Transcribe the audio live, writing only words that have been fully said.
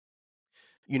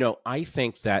I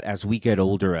think that as we get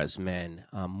older as men,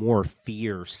 more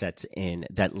fear sets in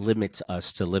that limits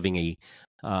us to living a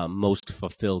most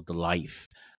fulfilled life.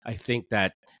 I think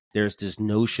that there's this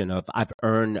notion of I've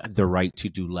earned the right to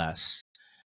do less.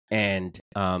 And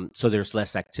so there's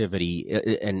less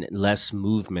activity and less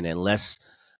movement and less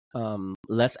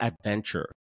adventure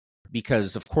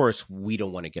because, of course, we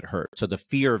don't want to get hurt. So the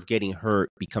fear of getting hurt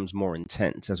becomes more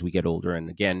intense as we get older. And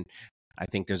again, I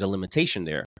think there's a limitation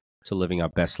there to living our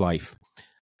best life.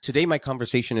 Today, my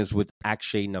conversation is with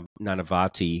Akshay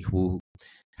Nanavati, who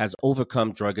has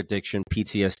overcome drug addiction,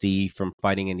 PTSD from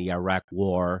fighting in the Iraq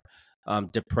War,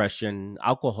 depression,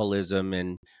 alcoholism,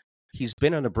 and he's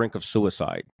been on the brink of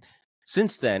suicide.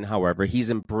 Since then, however, he's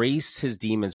embraced his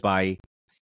demons by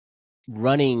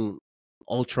running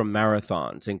ultra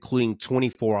marathons, including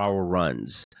 24-hour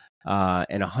runs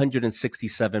and a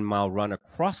 167-mile run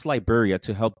across Liberia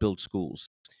to help build schools.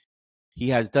 He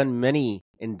has done many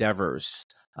endeavors,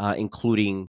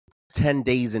 including 10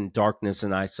 days in darkness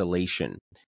and isolation.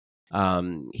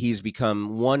 He's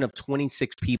become one of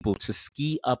 26 people to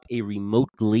ski up a remote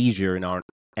glacier in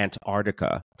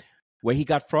Antarctica, where he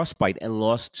got frostbite and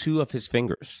lost 2 of his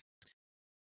fingers.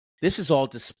 This is all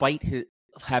despite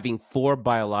having 4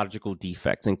 biological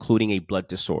defects, including a blood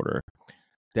disorder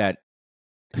that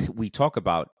we talk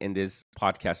about in this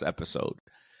podcast episode,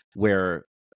 where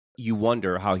you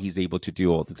wonder how he's able to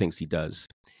do all the things he does.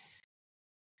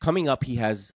 Coming up, he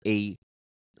has a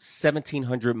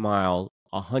 1,700-mile,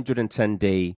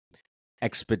 110-day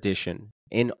expedition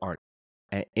in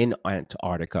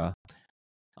Antarctica,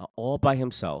 all by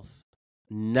himself,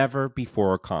 never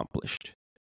before accomplished.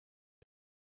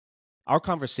 Our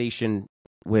conversation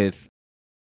with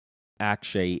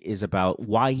Akshay is about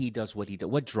why he does what he does,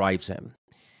 what drives him.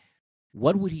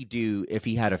 What would he do if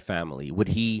he had a family? Would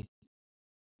he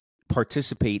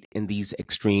participate in these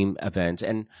extreme events?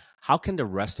 And how can the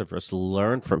rest of us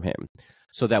learn from him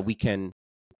so that we can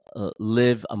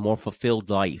live a more fulfilled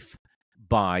life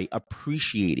by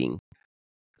appreciating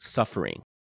suffering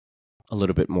a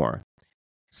little bit more,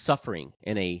 suffering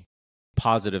in a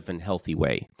positive and healthy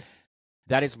way?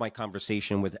 That is my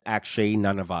conversation with Akshay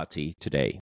Nanavati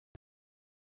today.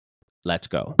 Let's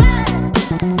go.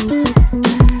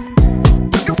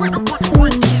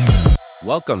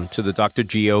 Welcome to the Dr.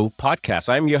 Geo podcast.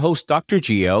 I'm your host, Dr.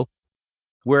 Geo,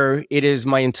 where it is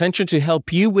my intention to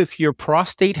help you with your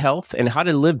prostate health and how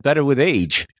to live better with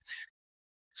age.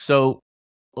 So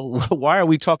why are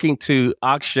we talking to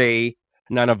Akshay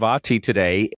Nanavati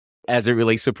today as it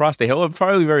relates to prostate health? Well,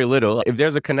 probably very little. If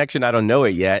there's a connection, I don't know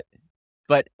it yet,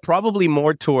 but probably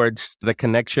more towards the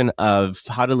connection of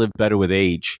how to live better with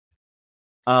age.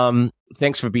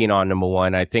 Thanks for being on, number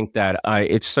one. I think that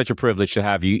it's such a privilege to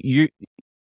have you.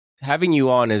 Having you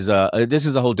on is this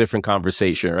is a whole different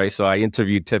conversation, right? So I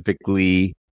interview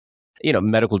typically,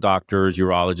 medical doctors,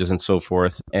 urologists, and so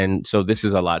forth. And so this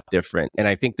is a lot different. And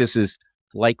I think this is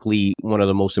likely one of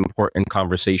the most important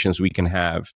conversations we can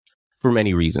have for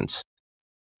many reasons.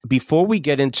 Before we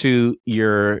get into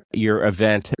your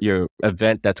event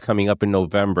that's coming up in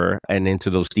November and into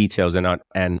those details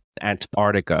and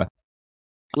Antarctica,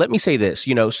 let me say this,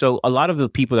 so a lot of the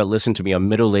people that listen to me are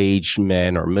middle-aged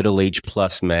men or middle-aged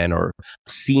plus men or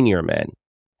senior men.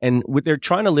 And they're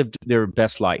trying to live their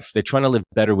best life. They're trying to live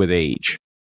better with age.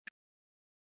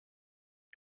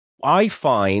 I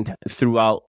find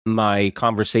throughout my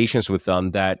conversations with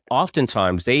them that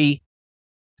oftentimes they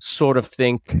sort of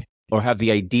think or have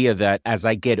the idea that as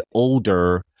I get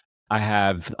older,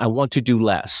 I want to do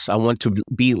less. I want to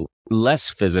be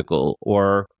less physical,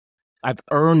 or I've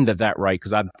earned that right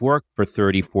because I've worked for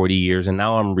 30, 40 years and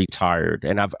now I'm retired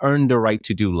and I've earned the right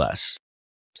to do less.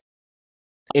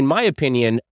 In my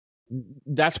opinion,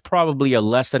 that's probably a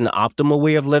less than optimal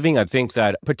way of living. I think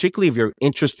that particularly if you're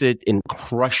interested in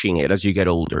crushing it as you get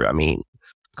older,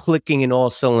 clicking in all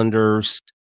cylinders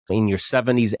in your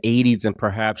 70s, 80s, and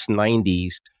perhaps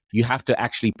 90s, you have to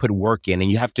actually put work in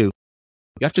and you have to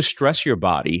stress your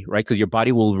body, right? Because your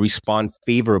body will respond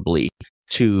favorably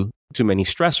to many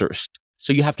stressors.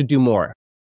 So you have to do more.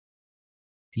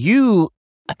 You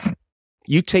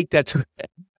take that to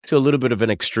a little bit of an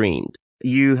extreme.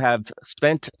 You have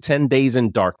spent 10 days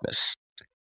in darkness.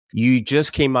 You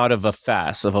just came out of a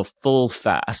full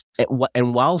fast.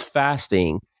 And while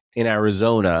fasting in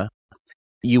Arizona,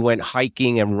 you went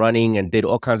hiking and running and did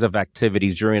all kinds of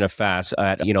activities during a fast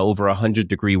at, over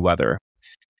 100-degree weather.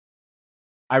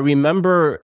 I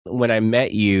remember when I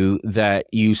met you that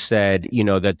you said,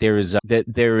 that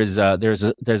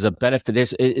there's a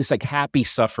benefit. It's like happy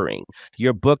suffering.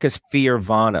 Your book is Fear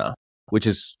Vana, which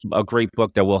is a great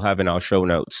book that we'll have in our show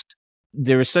notes.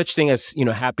 there is such thing as,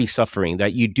 happy suffering,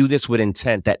 that you do this with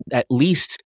intent, that at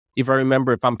least, if I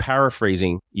remember, if I'm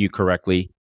paraphrasing you correctly,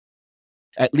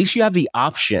 at least you have the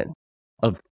option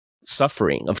of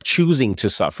suffering, of choosing to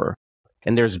suffer,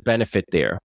 and there's benefit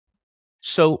there.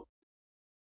 So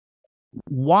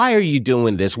why are you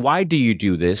doing this? Why do you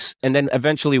do this? And then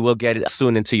eventually we'll get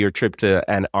soon into your trip to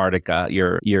Antarctica,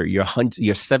 your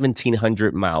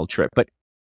 1,700-mile trip. But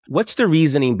what's the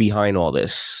reasoning behind all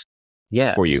this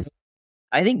for you?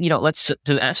 I think,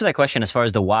 to answer that question as far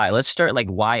as the why, let's start like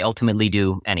why ultimately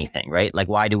do anything, right? Like,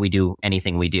 why do we do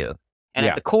anything we do? And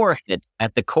at the core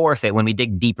of it, when we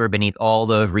dig deeper beneath all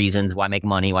the reasons why make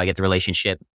money, why get the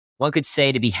relationship, one could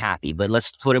say to be happy, but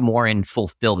let's put it more in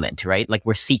fulfillment, right? Like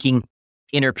we're seeking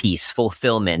inner peace,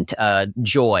 fulfillment,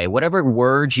 joy, whatever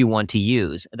words you want to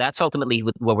use. That's ultimately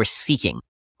what we're seeking,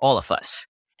 all of us.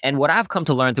 And what I've come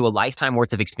to learn through a lifetime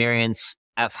worth of experience,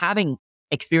 of having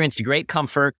experienced great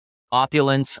comfort,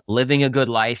 opulence, living a good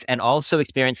life, and also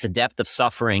experienced the depth of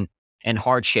suffering and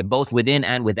hardship, both within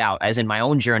and without, as in my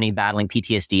own journey, battling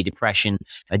PTSD, depression,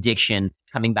 addiction,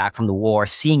 coming back from the war,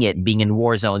 seeing it, being in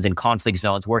war zones and conflict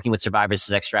zones, working with survivors of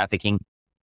sex trafficking.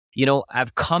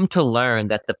 I've come to learn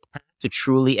that the path to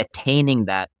truly attaining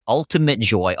that ultimate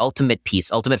joy, ultimate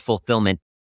peace, ultimate fulfillment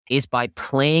is by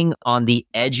playing on the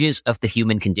edges of the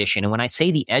human condition. And when I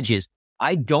say the edges,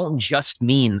 I don't just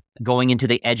mean going into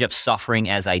the edge of suffering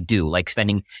as I do, like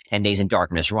spending 10 days in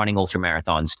darkness, running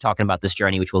ultramarathons, talking about this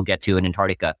journey, which we'll get to in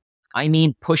Antarctica. I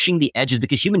mean, pushing the edges,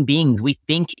 because human beings, we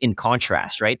think in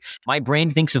contrast, right? My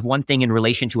brain thinks of one thing in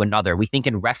relation to another. We think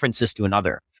in references to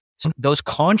another. So those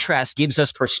contrasts gives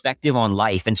us perspective on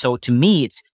life. And so to me,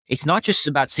 it's not just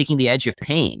about seeking the edge of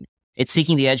pain. It's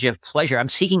seeking the edge of pleasure. I'm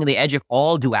seeking the edge of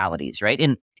all dualities, right?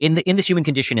 In this human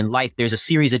condition in life, there's a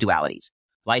series of dualities.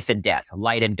 Life and death,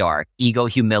 light and dark, ego,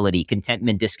 humility,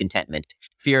 contentment, discontentment,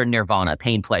 fear, nirvana,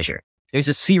 pain, pleasure. There's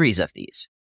a series of these.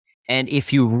 And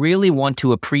if you really want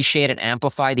to appreciate and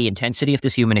amplify the intensity of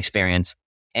this human experience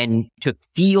and to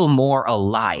feel more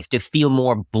alive, to feel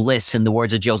more bliss, in the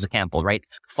words of Joseph Campbell, right?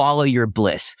 Follow your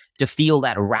bliss, to feel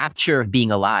that rapture of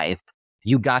being alive,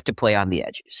 you got to play on the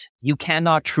edges. You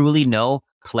cannot truly know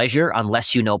pleasure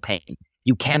unless you know pain.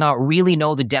 You cannot really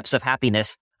know the depths of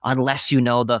happiness unless you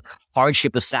know the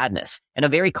hardship of sadness. And a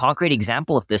very concrete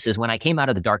example of this is when I came out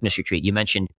of the darkness retreat. You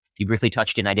briefly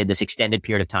touched in, I did this extended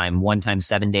period of time, one time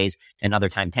 7 days, another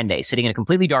time 10 days, sitting in a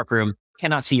completely dark room,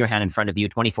 cannot see your hand in front of you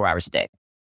 24 hours a day.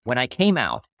 When I came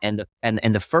out and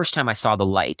the first time I saw the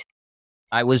light,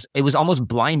 it was almost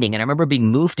blinding. And I remember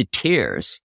being moved to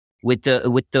tears with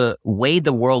the way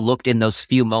the world looked in those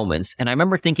few moments. And I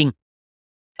remember thinking,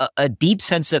 a deep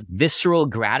sense of visceral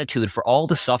gratitude for all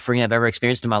the suffering I've ever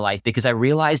experienced in my life, because I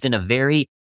realized in a very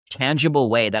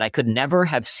tangible way that I could never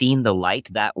have seen the light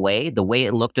that way, the way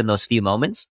it looked in those few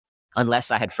moments, unless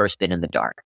I had first been in the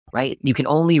dark, right? You can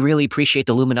only really appreciate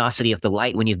the luminosity of the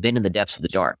light when you've been in the depths of the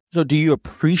dark. So do you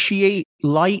appreciate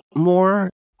light more?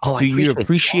 Do you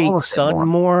appreciate sun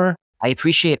more? I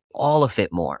appreciate all of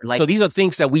it more. So these are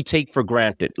things that we take for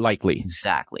granted, likely.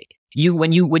 Exactly.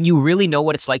 When you really know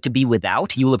what it's like to be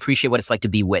without, you will appreciate what it's like to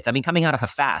be with. I mean, coming out of a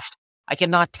fast, I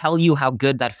cannot tell you how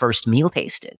good that first meal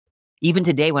tasted. Even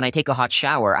today, when I take a hot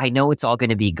shower, I know it's all going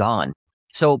to be gone.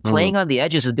 So playing on the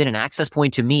edges has been an access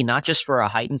point to me, not just for a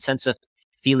heightened sense of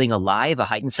feeling alive, a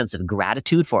heightened sense of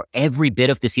gratitude for every bit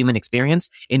of this human experience,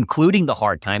 including the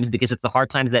hard times, because it's the hard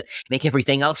times that make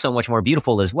everything else so much more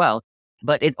beautiful as well.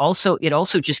 But it also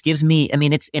just gives me, I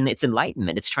mean, it's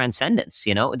enlightenment, it's transcendence,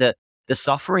 The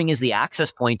suffering is the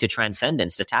access point to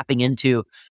transcendence, to tapping into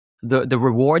the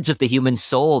rewards of the human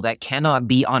soul that cannot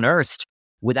be unearthed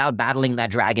without battling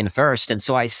that dragon first. And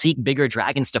so I seek bigger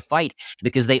dragons to fight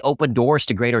because they open doors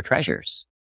to greater treasures.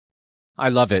 I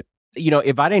love it.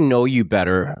 If I didn't know you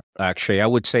better, actually, I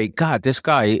would say, God, this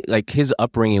guy, like his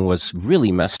upbringing was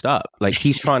really messed up. Like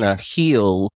he's trying to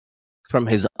heal from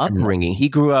his upbringing. He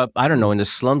grew up, I don't know, in the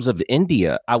slums of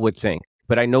India, I would think.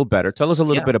 But I know better. Tell us a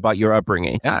little bit about your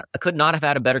upbringing. Yeah, I could not have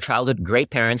had a better childhood. Great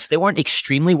parents. They weren't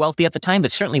extremely wealthy at the time,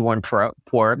 but certainly weren't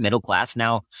poor, middle class.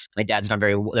 Now, my dad's done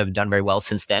very well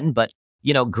since then. But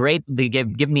great. They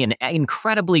give me an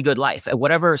incredibly good life.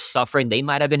 Whatever suffering they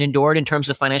might have been endured in terms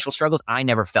of financial struggles, I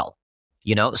never felt.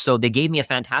 So they gave me a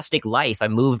fantastic life. I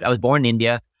was born in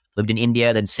India, lived in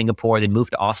India, then Singapore, then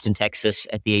moved to Austin, Texas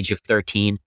at the age of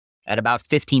 13. At about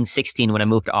 15, 16, when I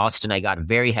moved to Austin, I got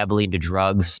very heavily into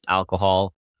drugs,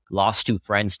 alcohol, lost 2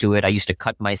 friends to it. I used to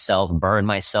cut myself, burn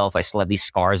myself. I still have these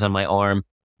scars on my arm.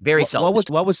 Very selfish.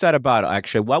 What was that about,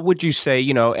 actually? What would you say,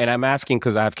 and I'm asking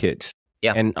because I have kids.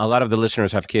 Yeah. And a lot of the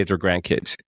listeners have kids or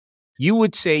grandkids. You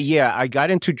would say, yeah, I got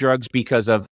into drugs because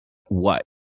of what?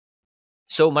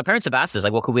 So my parents have asked us,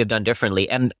 like, what could we have done differently?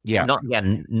 And not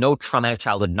again, no traumatic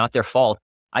childhood, not their fault.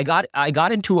 I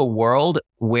got into a world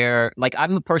where, like,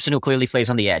 I'm a person who clearly plays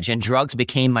on the edge, and drugs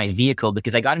became my vehicle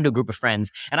because I got into a group of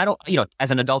friends, and I don't,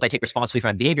 as an adult, I take responsibility for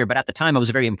my behavior, but at the time I was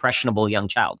a very impressionable young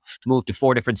child, moved to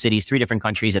 4 different cities, 3 different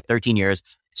countries at 13 years.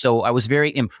 So I was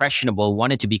very impressionable,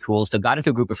 wanted to be cool. So got into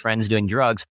a group of friends doing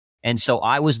drugs. And so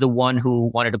I was the one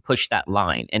who wanted to push that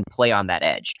line and play on that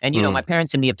edge. And, my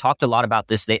parents and me have talked a lot about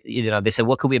this. They said,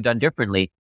 what could we have done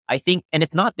differently? I think, and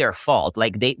it's not their fault.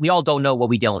 Like we all don't know what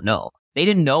we don't know. They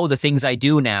didn't know the things I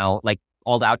do now, like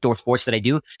all the outdoor sports that I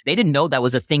do. They didn't know that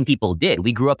was a thing people did.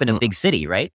 We grew up in a big city,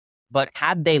 right? But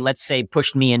had they, let's say,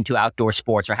 pushed me into outdoor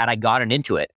sports, or had I gotten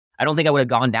into it, I don't think I would have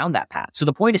gone down that path. So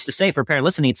the point is to say, for a parent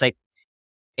listening, it's like,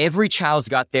 every child's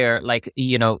got their, like,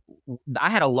 I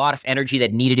had a lot of energy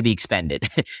that needed to be expended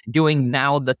doing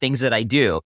now the things that I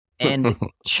do, and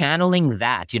channeling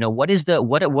that, what is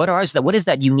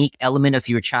that unique element of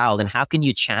your child, and how can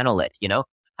you channel it?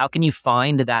 How can you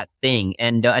find that thing?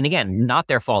 And again, not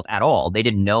their fault at all. They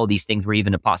didn't know these things were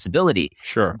even a possibility.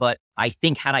 Sure. But I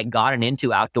think had I gotten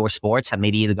into outdoor sports, had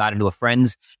maybe either got into a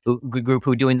friends group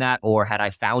who were doing that, or had I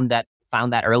found that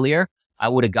earlier, I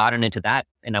would have gotten into that,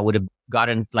 and I would have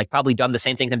gotten, like, probably done the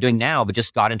same things I'm doing now, but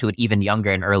just got into it even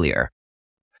younger and earlier.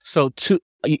 So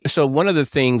one of the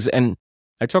things, and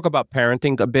I talk about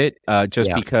parenting a bit,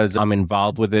 because I'm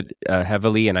involved with it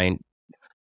heavily, and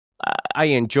I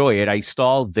enjoy it. I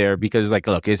stalled there because, like,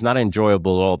 look, it's not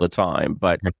enjoyable all the time,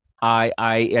 but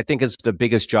I think it's the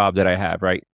biggest job that I have,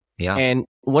 right? Yeah. And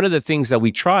one of the things that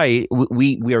we try,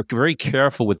 we are very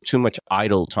careful with too much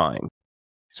idle time.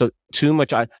 So too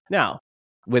much. Now,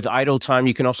 with idle time,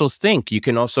 you can also think. You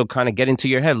can also kind of get into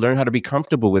your head, learn how to be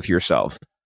comfortable with yourself.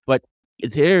 But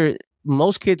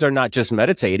most kids are not just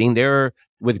meditating. They're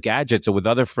with gadgets or with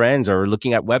other friends or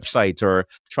looking at websites or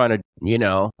trying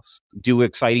to, do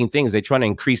exciting things. They're trying to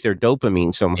increase their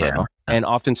dopamine somehow. Yeah. And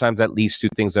oftentimes that leads to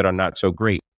things that are not so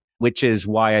great, which is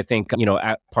why I think,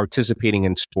 participating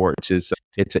in sports is,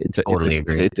 it's a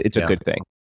good thing.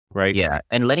 Right. Yeah.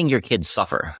 And letting your kids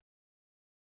suffer.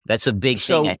 That's a big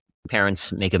thing I think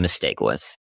parents make a mistake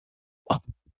with.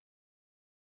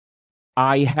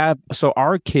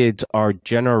 Our kids are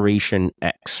Generation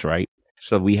X, right?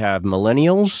 So we have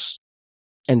millennials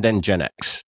and then Gen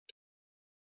X.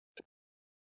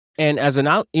 And as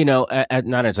not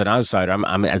as an outsider,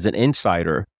 I'm as an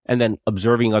insider, and then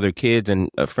observing other kids and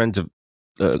friends of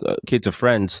kids of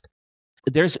friends.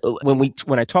 There's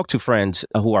when I talk to friends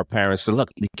who are parents, say, look,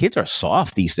 the kids are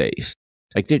soft these days.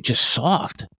 Like, they're just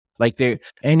soft. Like, they're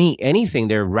anything,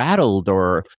 they're rattled,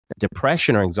 or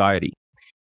depression or anxiety.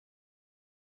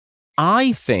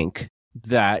 I think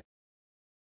that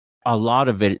a lot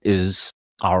of it is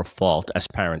our fault as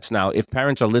parents. Now, if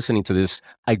parents are listening to this,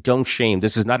 I don't shame.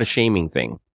 This is not a shaming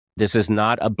thing. This is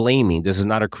not a blaming. This is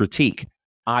not a critique.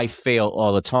 I fail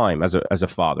all the time as a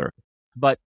father.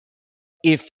 But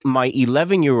if my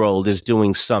 11-year-old is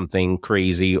doing something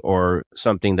crazy or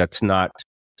something that's not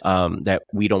that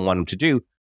we don't want him to do,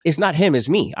 it's not him, it's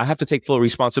me. I have to take full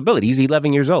responsibility. He's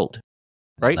 11 years old,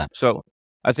 right? So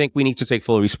I think we need to take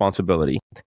full responsibility.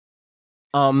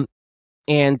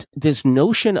 And this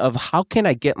notion of how can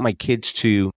I get my kids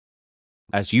to,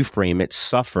 as you frame it,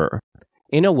 suffer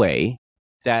in a way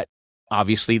that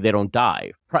obviously they don't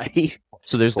die, right?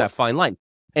 So there's that fine line.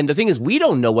 And the thing is, we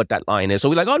don't know what that line is. So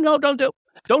we're like, oh, no,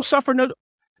 don't suffer. No.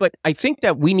 But I think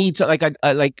that we need to,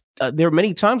 there are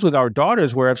many times with our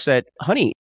daughters where I've said,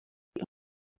 honey,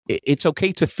 it's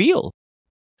okay to feel.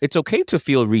 It's okay to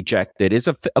feel rejected. It's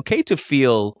okay to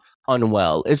feel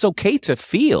unwell. It's okay to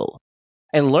feel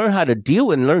and learn how to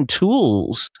deal and learn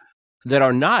tools that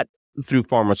are not through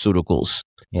pharmaceuticals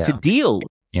to deal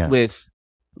with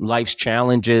life's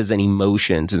challenges and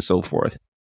emotions and so forth.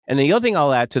 And the other thing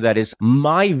I'll add to that is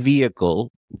my vehicle,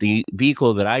 the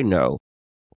vehicle that I know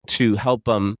to help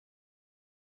them,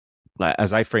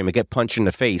 as I frame it, get punched in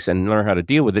the face and learn how to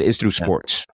deal with it is through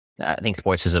sports. I think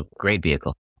sports is a great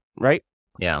vehicle. Right?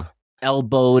 Yeah.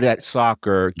 Elbowed at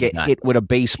soccer, get hit with a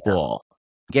baseball,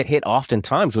 get hit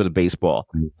oftentimes with a baseball.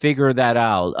 Figure that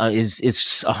out.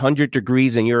 It's 100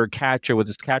 degrees and you're a catcher with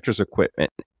this catcher's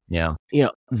equipment. Yeah.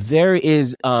 There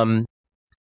is an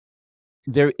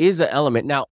element.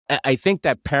 Now, I think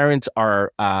that parents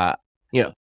are,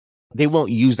 they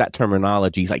won't use that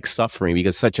terminology like suffering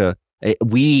because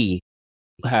we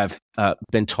have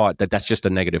been taught that that's just a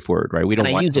negative word, right? We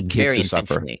don't want kids to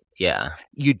suffer. Yeah.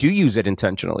 You do use it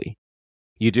intentionally.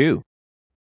 You do.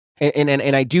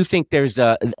 And I do think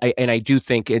and I do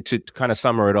think to kind of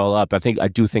sum it all up, I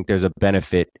do think there's a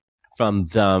benefit from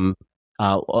them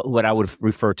what I would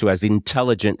refer to as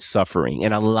intelligent suffering,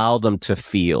 and allow them to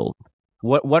feel.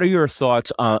 What are your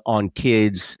thoughts on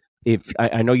kids? If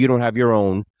I know you don't have your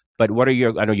own, but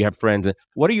I know you have friends.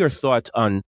 What are your thoughts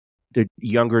on the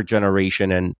younger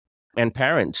generation and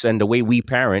parents and the way we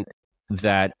parent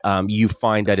that you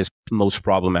find that is most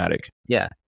problematic? Yeah.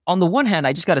 On the one hand,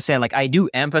 I just got to say, like, I do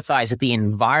empathize that the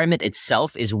environment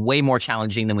itself is way more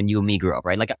challenging than when you and me grew up,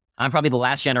 right? Like, I'm probably the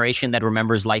last generation that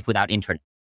remembers life without internet.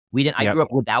 I grew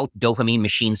up without dopamine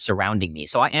machines surrounding me.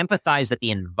 So I empathize that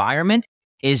the environment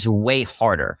is way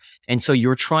harder. And so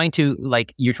you're trying to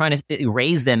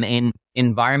raise them in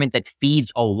environment that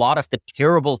feeds a lot of the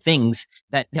terrible things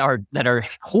that are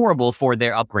horrible for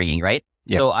their upbringing, right?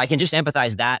 Yep. So I can just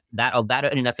empathize that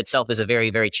in and of itself is a very,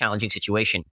 very challenging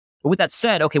situation. But with that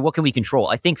said, okay, what can we control?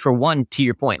 I think for one, to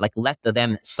your point, like let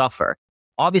them suffer.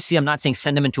 Obviously, I'm not saying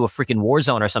send them into a freaking war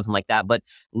zone or something like that, but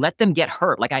let them get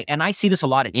hurt. I see this a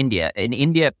lot in India. In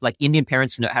India, like Indian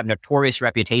parents have notorious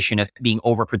reputation of being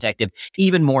overprotective,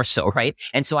 even more so, right?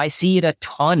 And so I see it a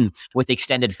ton with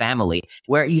extended family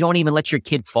where you don't even let your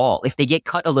kid fall. If they get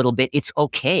cut a little bit, it's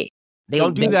okay.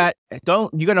 Don't do that. You're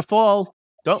going to fall.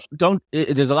 Don't,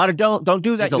 there's a lot of don't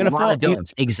do that. You're going to fall.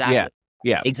 Don'ts. Exactly.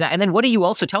 Yeah. Exactly. And then what are you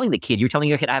also telling the kid? You're telling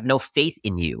your kid, I have no faith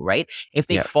in you, right? If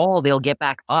they fall, they'll get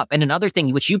back up. And another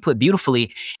thing, which you put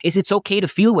beautifully, is it's okay to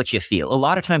feel what you feel. A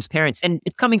lot of times parents, and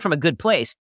it's coming from a good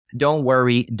place, don't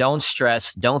worry, don't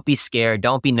stress, don't be scared,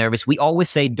 don't be nervous. We always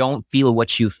say, don't feel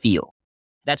what you feel.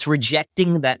 That's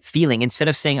rejecting that feeling. Instead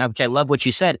of saying, which I love what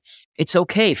you said, it's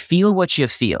okay, feel what you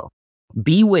feel.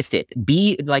 Be with it.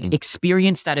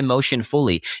 Experience that emotion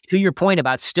fully. To your point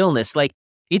about stillness, like,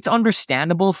 it's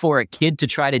understandable for a kid to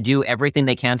try to do everything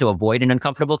they can to avoid an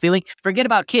uncomfortable feeling. Forget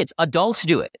about kids. Adults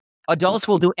do it. Adults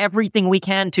will do everything we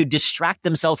can to distract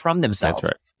themselves from themselves.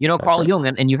 That's right. You know, Carl Jung,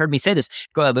 and you heard me say this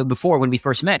before when we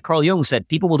first met, Carl Jung said,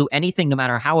 people will do anything, no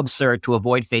matter how absurd, to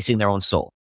avoid facing their own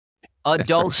soul.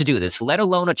 Adults do this, let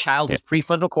alone a child whose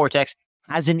prefrontal cortex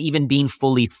hasn't even been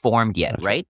fully formed yet,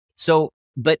 right? So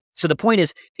the point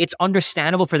is, it's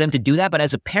understandable for them to do that, but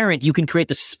as a parent, you can create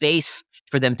the space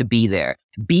for them to be there.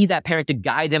 Be that parent to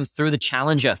guide them through the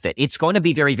challenge of it. It's going to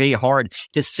be very, very hard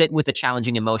to sit with a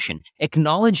challenging emotion,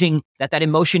 acknowledging that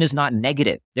emotion is not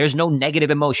negative. There's no negative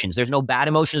emotions. There's no bad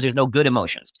emotions. There's no good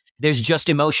emotions. There's just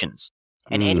emotions.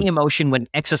 And any emotion, when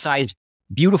exercised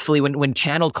beautifully, when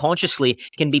channeled consciously,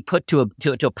 can be put to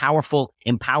a powerful,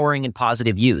 empowering, and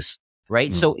positive use.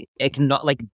 Right. So it can not,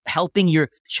 like, helping your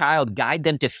child, guide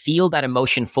them to feel that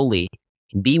emotion fully,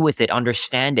 be with it,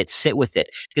 understand it, sit with it.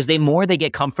 Because the more they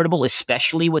get comfortable,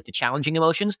 especially with the challenging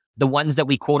emotions, the ones that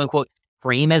we quote unquote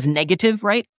frame as negative,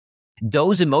 right?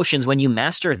 Those emotions, when you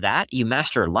master that, you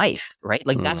master life, right?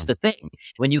 Like that's the thing.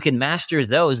 When you can master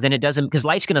those, then it doesn't, because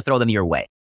life's going to throw them your way.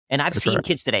 And I've seen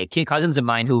kids today, cousins of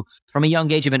mine who from a young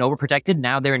age have been overprotected.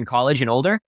 Now they're in college and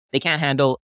older. They can't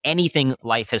handle anything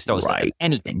life has throws at them.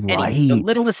 Anything. The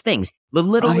littlest things. The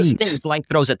littlest things life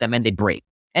throws at them, and they break.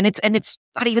 And it's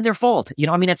not even their fault. You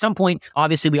know, I mean, at some point,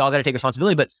 obviously we all got to take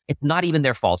responsibility, but it's not even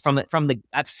their fault.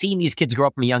 I've seen these kids grow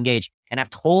up from a young age, and I've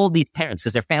told these parents,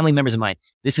 because they're family members of mine,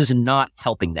 this is not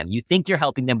helping them. You think you're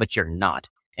helping them, but you're not.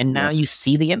 And now you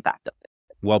see the impact of it.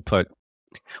 Well put.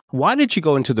 Why did you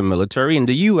go into the military? In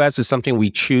the U.S., it's something we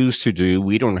choose to do.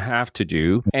 We don't have to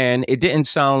do. And it didn't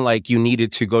sound like you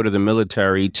needed to go to the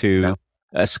military to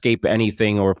escape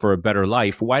anything or for a better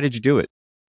life. Why did you do it?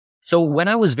 So when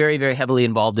I was very, very heavily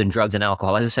involved in drugs and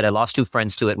alcohol, as I said, I lost 2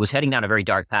 friends to it, was heading down a very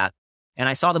dark path. And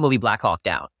I saw the movie Black Hawk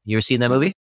Down. You ever seen that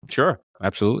movie? Sure.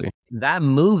 Absolutely. That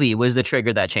movie was the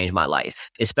trigger that changed my life,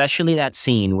 especially that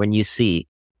scene when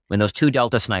those 2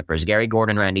 Delta snipers, Gary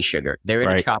Gordon and Randy Sugar, they're in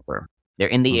a chopper. They're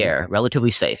in the air,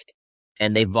 relatively safe.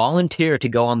 And they volunteer to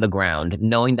go on the ground,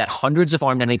 knowing that hundreds of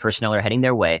armed enemy personnel are heading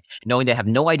their way, knowing they have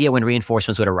no idea when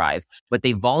reinforcements would arrive. But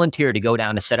they volunteer to go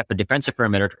down to set up a defensive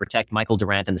perimeter to protect Michael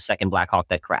Durant and the second Black Hawk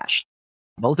that crashed.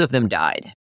 Both of them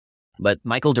died. But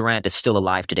Michael Durant is still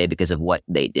alive today because of what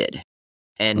they did.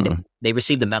 And they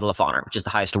received the Medal of Honor, which is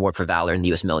the highest award for valor in the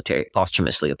U.S. military,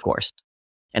 posthumously, of course.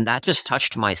 And that just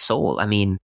touched my soul. I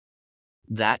mean,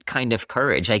 that kind of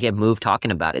courage, I get moved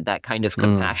talking about it, that kind of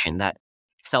compassion, that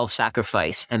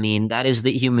self-sacrifice. I mean, that is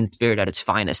the human spirit at its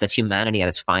finest. That's humanity at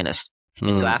its finest.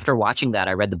 And so after watching that,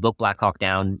 I read the book Black Hawk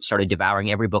Down, started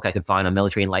devouring every book I could find on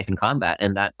military and life and combat.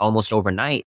 And that almost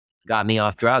overnight got me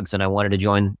off drugs. And I wanted to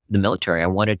join the military. I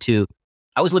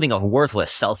was living a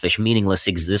worthless, selfish, meaningless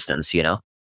existence, you know?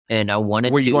 And I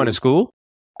wanted Were you going to school?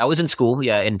 I was in school,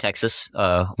 in Texas,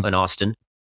 in Austin.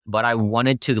 But I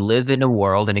wanted to live in a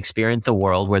world and experience the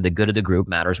world where the good of the group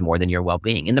matters more than your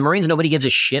well-being. In the Marines, nobody gives a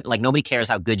shit. Like, nobody cares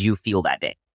how good you feel that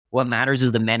day. What matters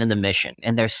is the men and the mission.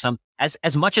 And there's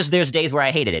as much as there's days where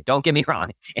I hated it, don't get me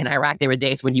wrong. In Iraq, there were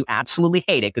days when you absolutely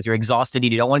hate it because you're exhausted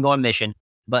and you don't want to go on mission.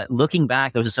 But looking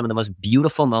back, those are some of the most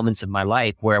beautiful moments of my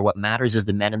life where what matters is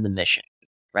the men and the mission,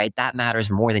 right? That matters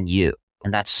more than you.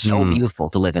 And that's so beautiful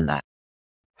to live in that.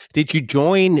 Did you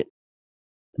join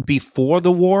before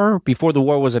the war? Before the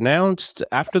war was announced?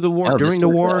 After the war? During the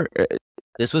war?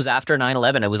 This was after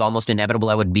 9/11. It was almost inevitable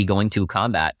I would be going to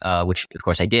combat, which of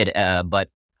course I did. But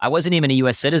I wasn't even a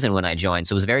U.S. citizen when I joined.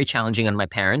 So it was very challenging on my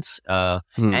parents.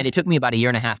 And it took me about a year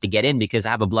and a half to get in because I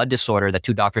have a blood disorder that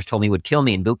 2 doctors told me would kill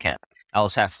me in boot camp. I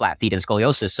also have flat feet and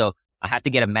scoliosis. So I had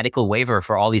to get a medical waiver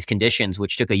for all these conditions,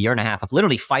 which took a year and a half of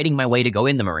literally fighting my way to go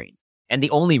in the Marines. And the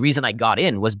only reason I got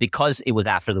in was because it was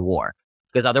after the war.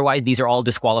 Because otherwise, these are all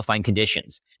disqualifying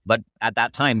conditions. But at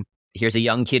that time, here's a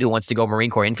young kid who wants to go Marine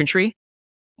Corps infantry.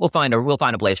 We'll find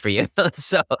a place for you.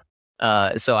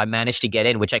 So I managed to get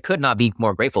in, which I could not be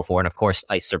more grateful for. And of course,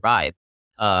 I survived.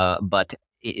 But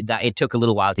it took a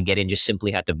little while to get in. Just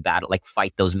simply had to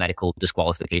fight those medical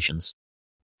disqualifications.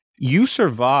 You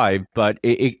survived, but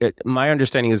my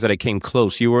understanding is that it came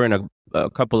close. You were in a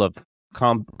couple of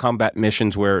combat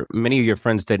missions where many of your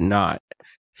friends did not.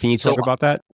 Can you talk about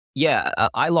that? Yeah,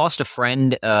 I lost a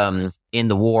friend in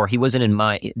the war. He wasn't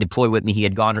deployed with me. He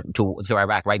had gone to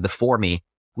Iraq right before me.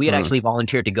 We had actually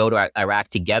volunteered to go to Iraq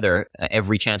together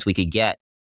every chance we could get.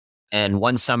 And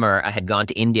one summer, I had gone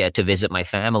to India to visit my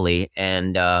family.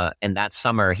 And that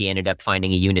summer, he ended up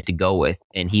finding a unit to go with.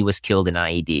 And he was killed in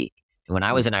IED. And when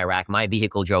I was in Iraq, my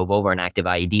vehicle drove over an active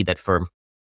IED that for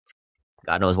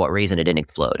God knows what reason, it didn't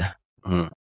explode.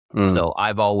 So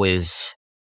I've always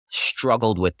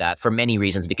struggled with that for many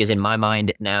reasons, because in my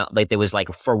mind now, there was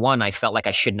for one, I felt like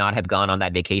I should not have gone on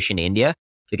that vacation to India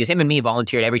because him and me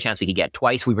volunteered every chance we could get.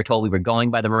 Twice we were told we were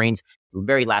going by the Marines.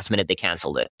 Very last minute, they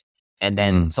canceled it. And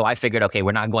then, so I figured, okay,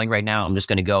 we're not going right now. I'm just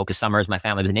going to go because summers, my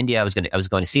family was in India. I was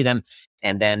going to see them.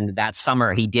 And then that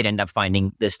summer, he did end up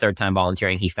finding this third time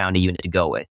volunteering. He found a unit to go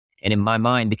with. And in my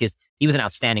mind, because he was an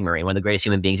outstanding Marine, one of the greatest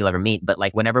human beings you'll ever meet. But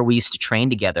whenever we used to train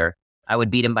together, I would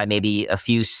beat him by maybe a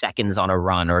few seconds on a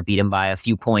run or beat him by a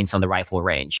few points on the rifle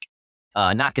range.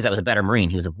 Not because I was a better Marine.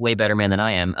 He was a way better man than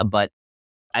I am. But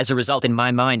as a result, in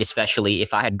my mind, especially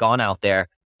if I had gone out there,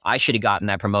 I should have gotten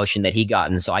that promotion that he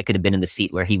gotten. So I could have been in the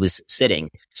seat where he was sitting.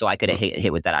 So I could have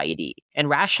hit with that IED. And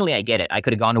rationally, I get it. I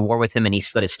could have gone to war with him and he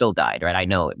could have still died, right? I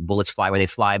know it. Bullets fly where they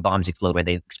fly. Bombs explode where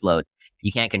they explode.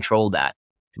 You can't control that.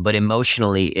 But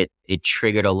emotionally, it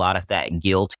triggered a lot of that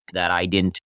guilt that I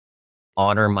didn't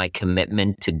honor my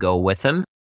commitment to go with him.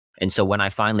 And so when I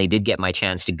finally did get my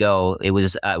chance to go, it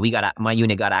was my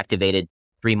unit got activated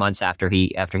 3 months after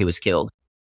he was killed.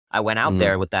 I went out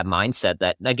there with that mindset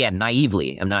that, again,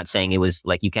 naively, I'm not saying it was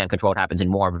like you can't control what happens in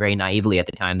war, but very naively at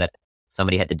the time that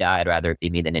somebody had to die, I'd rather it be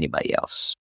me than anybody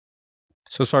else.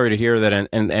 So sorry to hear that,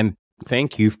 and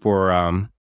thank you for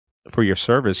your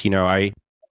service.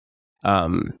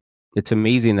 It's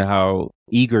amazing how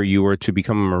eager you were to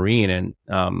become a Marine, and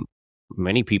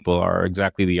many people are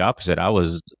exactly the opposite. I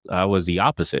was the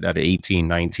opposite at 18,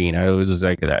 19. I was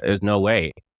like, there's no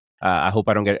way. I hope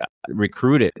I don't get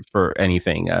recruited for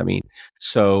anything. I mean,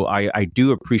 so I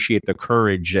do appreciate the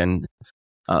courage and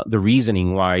the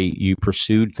reasoning why you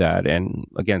pursued that. And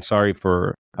again, sorry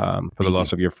for the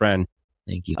loss of your friend.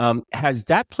 Thank you. Has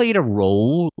that played a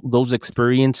role, those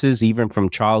experiences, even from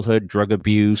childhood, drug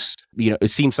abuse? It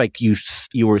seems like you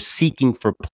were seeking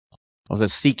for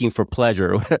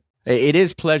pleasure. It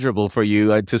is pleasurable for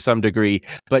you to some degree,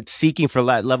 but seeking for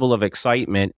that level of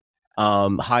excitement,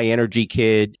 high energy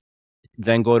kid,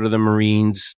 then go to the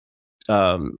Marines.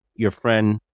 Your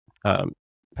friend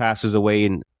passes away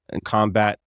in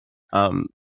combat.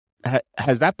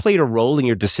 Has that played a role in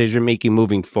your decision making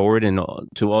moving forward and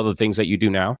to all the things that you do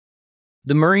now?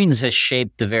 The Marines has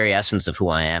shaped the very essence of who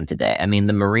I am today. I mean,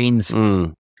 the Marines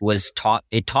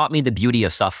taught me the beauty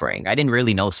of suffering. I didn't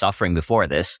really know suffering before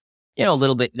this. A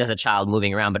little bit as a child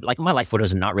moving around, but my life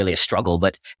was not really a struggle,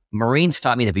 but Marines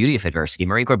taught me the beauty of adversity.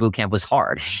 Marine Corps boot camp was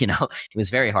hard. It was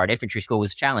very hard. Infantry school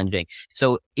was challenging.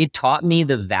 So it taught me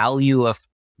the value of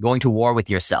going to war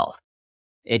with yourself.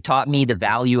 It taught me the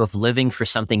value of living for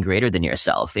something greater than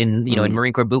yourself. In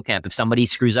Marine Corps boot camp, if somebody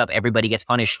screws up, everybody gets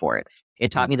punished for it.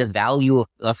 It taught me the value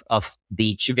of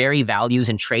the very values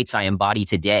and traits I embody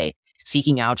today,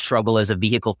 seeking out struggle as a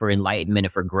vehicle for enlightenment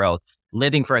and for growth.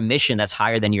 Living for a mission that's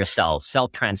higher than yourself,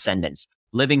 self-transcendence,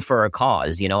 living for a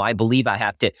cause. I believe I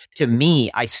have to me,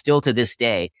 I still to this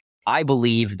day, I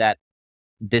believe that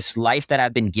this life that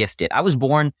I've been gifted. I was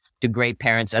born to great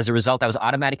parents. As a result, I was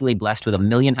automatically blessed with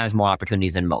 1,000,000 times more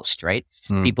opportunities than most, right?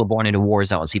 People born into war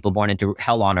zones, people born into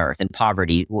hell on earth and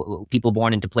poverty, people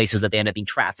born into places that they end up being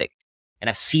trafficked. And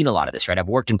I've seen a lot of this, right? I've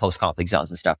worked in post-conflict zones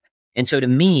and stuff. And so to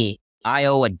me, I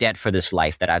owe a debt for this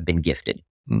life that I've been gifted.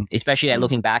 Especially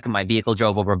looking back, my vehicle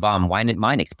drove over a bomb. Why didn't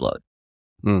mine explode?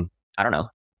 I don't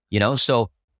know. So,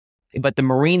 but the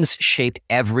Marines shaped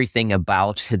everything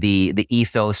about the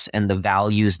ethos and the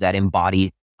values that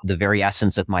embody the very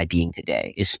essence of my being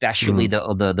today, especially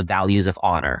the values of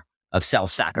honor, of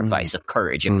self-sacrifice, of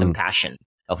courage, of compassion,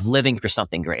 of living for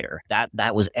something greater.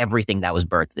 That was everything that was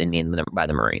birthed in me by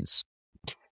the Marines.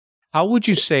 How would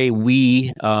you say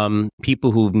we,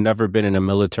 people who've never been in the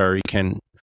military, can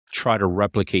try to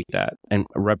replicate that and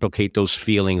replicate those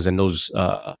feelings and those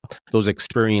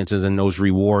experiences and those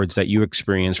rewards that you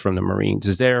experience from the Marines?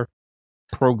 Is there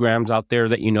programs out there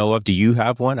that you know of? Do you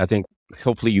have one? I think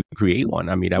hopefully you create one.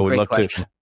 I mean, I would love to.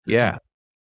 Yeah.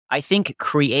 I think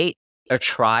create a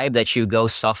tribe that you go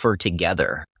suffer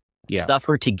together. Yeah.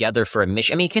 Suffer together for a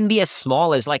mission. I mean, it can be as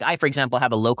small as, like, I, for example,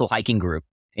 have a local hiking group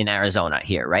in Arizona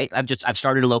here, right? I've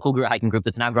started a local hiking group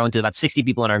that's now grown to about 60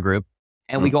 people in our group.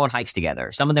 And we go on hikes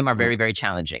together. Some of them are very, very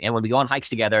challenging. And when we go on hikes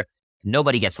together,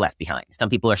 nobody gets left behind. Some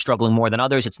people are struggling more than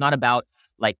others. It's not about,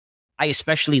 like, I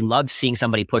especially love seeing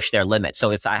somebody push their limit.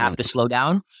 So if I have to slow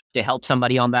down to help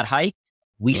somebody on that hike,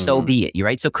 so be it,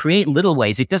 right? So create little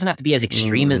ways. It doesn't have to be as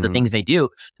extreme as the things they do.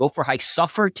 Go for hikes,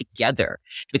 suffer together.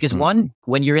 Because when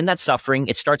you're in that suffering,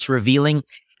 it starts revealing,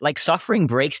 like, suffering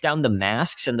breaks down the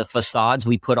masks and the facades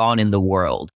we put on in the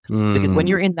world. Because when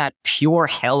you're in that pure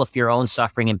hell of your own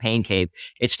suffering and pain cave,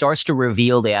 it starts to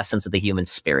reveal the essence of the human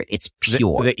spirit. It's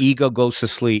pure. The ego goes to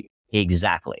sleep.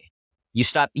 Exactly. You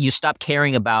stop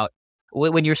caring about,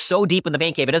 when you're so deep in the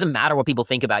pain cave, it doesn't matter what people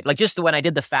think about it. Like, just when I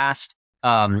did the fast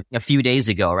a few days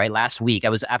ago, right? Last week, I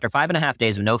was, after 5.5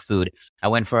 days of no food, I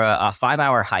went for a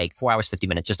 5-hour hike, 4 hours, 50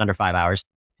 minutes, just under 5 hours,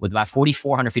 with about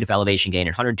 4,400 feet of elevation gain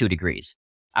and 102 degrees.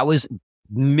 I was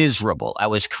miserable. I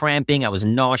was cramping. I was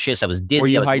nauseous. I was dizzy. Were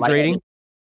you hydrating?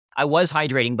 I was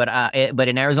hydrating, but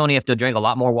in Arizona, you have to drink a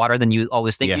lot more water than you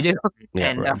always think you do.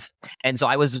 Yeah, and so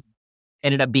I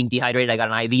ended up being dehydrated. I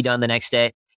got an IV done the next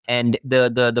day. And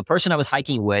the person I was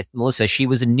hiking with, Melissa, she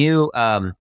was a new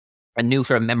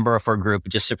sort of member of her group,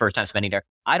 just her first time spending there.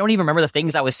 I don't even remember the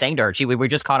things I was saying to her. We were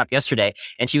just caught up yesterday,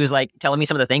 and she was like telling me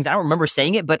some of the things. I don't remember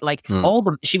saying it, but like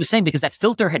she was saying, because that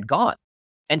filter had gone.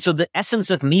 And so the essence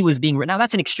of me was being, now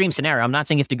that's an extreme scenario. I'm not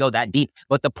saying you have to go that deep,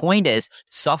 but the point is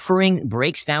suffering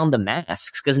breaks down the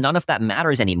masks, because none of that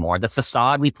matters anymore. The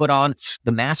facade we put on,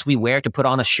 the mask we wear to put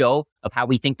on a show of how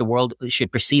we think the world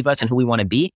should perceive us and who we want to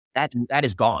be, that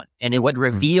is gone. And what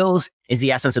reveals is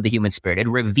the essence of the human spirit. It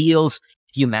reveals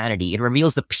humanity. It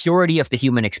reveals the purity of the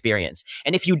human experience.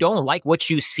 And if you don't like what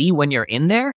you see when you're in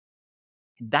there,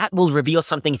 that will reveal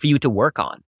something for you to work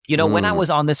on. You know, when I was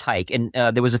on this hike, and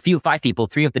there was 5 people,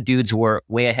 3 of the dudes were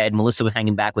way ahead. Melissa was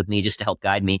hanging back with me just to help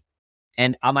guide me.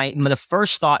 And the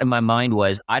first thought in my mind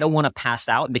was, I don't want to pass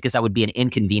out because that would be an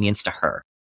inconvenience to her.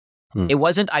 It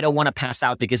wasn't, I don't want to pass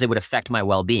out because it would affect my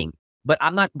well-being. But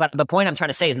the point I'm trying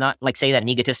to say is not like say that in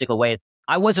egotistical ways.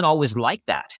 I wasn't always like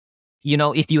that. You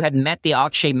know, if you had met the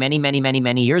Akshay many, many, many,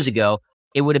 many years ago,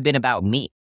 it would have been about me.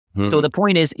 So the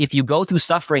point is, if you go through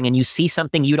suffering and you see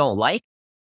something you don't like,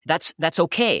 that's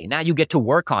okay. Now you get to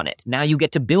work on it. Now you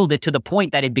get to build it to the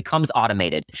point that it becomes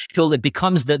automated, till it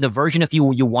becomes the version of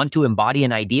you want to embody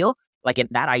an ideal. Like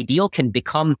that ideal can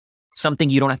become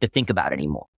something you don't have to think about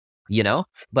anymore, you know?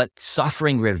 But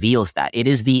suffering reveals that. It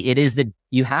is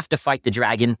you have to fight the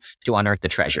dragon to unearth the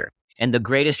treasure. And the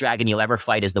greatest dragon you'll ever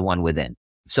fight is the one within.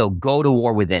 So go to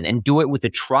war within and do it with a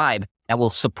tribe that will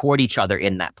support each other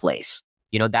in that place.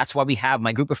 You know, that's why we have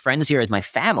my group of friends here as my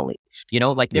family. You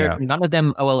know, like none of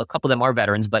them, well, a couple of them are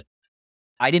veterans, but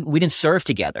we didn't serve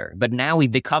together. But now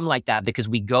we've become like that because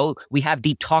we have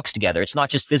deep talks together. It's not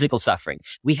just physical suffering.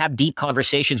 We have deep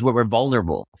conversations where we're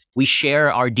vulnerable. We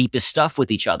share our deepest stuff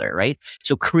with each other, right?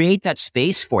 So create that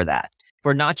space for that,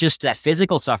 for not just that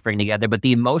physical suffering together, but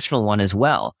the emotional one as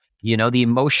well. You know, the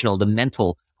emotional, the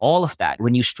mental, all of that.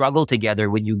 When you struggle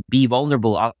together, when you be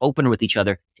vulnerable, open with each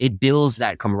other, it builds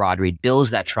that camaraderie, it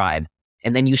builds that tribe.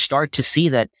 And then you start to see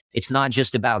that it's not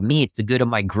just about me, it's the good of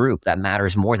my group that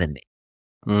matters more than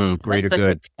me. Greater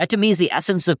good. That to me is the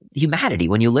essence of humanity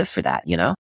when you live for that, you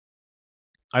know?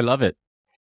 I love it.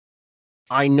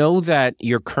 I know that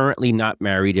you're currently not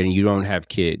married and you don't have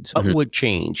kids. What would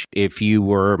change if you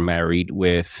were married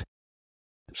with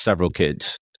several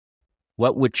kids?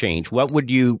 What would change? What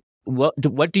would you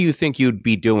what do you think you'd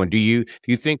be doing? Do you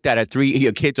think that at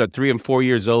your kids are 3 and 4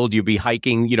 years old, you'd be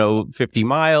hiking, 50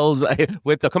 miles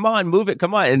with the, come on, move it,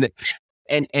 come on.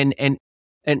 And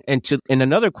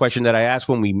another question that I asked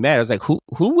when we met, I was like, who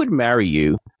would marry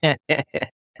you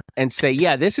and say,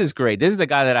 yeah, this is great. This is the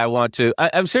guy that I want to.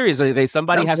 I'm serious.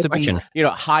 Somebody has to be,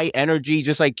 high energy,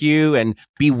 just like you, and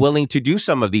be willing to do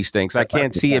some of these things. I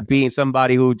can't see it being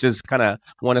somebody who just kind of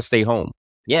want to stay home.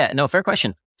 Yeah, no, fair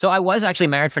question. So I was actually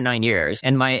married for 9 years,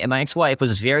 and my ex-wife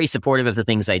was very supportive of the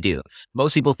things I do.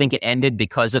 Most people think it ended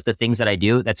because of the things that I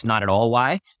do. That's not at all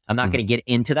why. I'm not going to get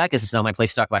into that because it's not my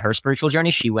place to talk about her spiritual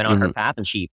journey. She went on her path, and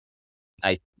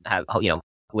I have,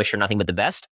 wish her nothing but the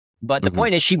best. But the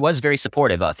point is, she was very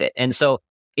supportive of it. And so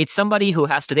it's somebody who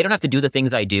they don't have to do the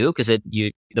things I do because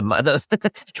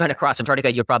trying to cross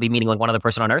Antarctica, you're probably meeting like one other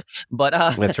person on Earth. But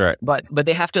that's right. But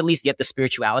they have to at least get the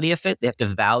spirituality of it. They have to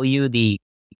value the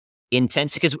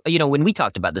intensity, because when we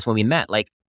talked about this when we met, like,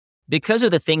 because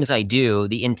of the things I do,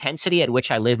 the intensity at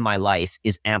which I live my life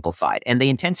is amplified. And the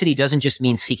intensity doesn't just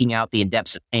mean seeking out the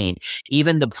depths of pain,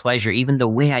 even the pleasure, even the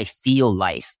way I feel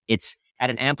life. It's at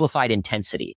an amplified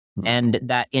intensity. And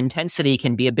that intensity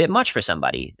can be a bit much for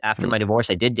somebody. After my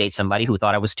divorce, I did date somebody who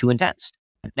thought I was too intense.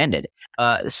 It ended.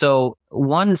 So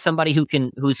somebody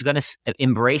who's going to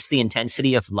embrace the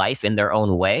intensity of life in their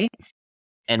own way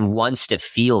and wants to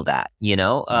feel that,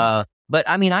 but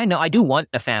I mean, I do want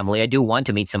a family. I do want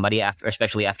to meet somebody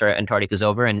especially after Antarctica's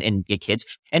over and get kids.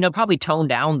 And I'll probably tone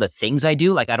down the things I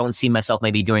do. Like, I don't see myself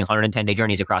maybe doing 110-day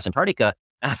journeys across Antarctica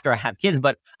after I have kids,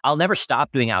 but I'll never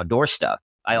stop doing outdoor stuff.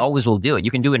 I always will do it. You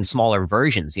can do it in smaller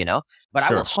versions, but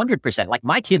sure. I will 100%, like,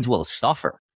 my kids will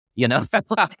suffer,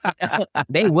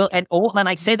 they will. And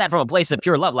I say that from a place of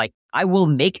pure love. Like, I will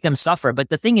make them suffer. But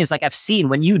the thing is, like, I've seen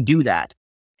when you do that,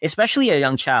 especially a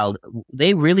young child,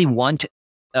 they really want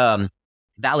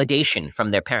validation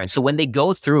from their parents. So when they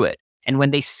go through it and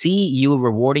when they see you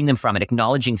rewarding them from it,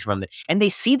 acknowledging from it, and they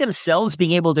see themselves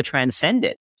being able to transcend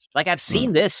it. Like, I've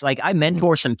seen this, like, I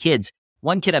mentor some kids.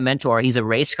 One kid I mentor, he's a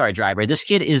race car driver. This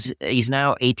kid he's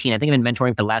now 18. I think I've been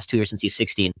mentoring for the last 2 years since he's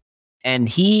 16. And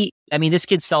this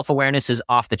kid's self-awareness is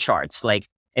off the charts. Like,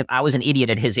 if I was an idiot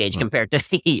at his age compared to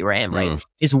where I am, right?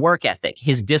 His work ethic,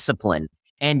 his discipline.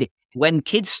 And when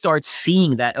kids start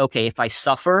seeing that, okay, if I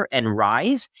suffer and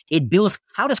rise, it builds.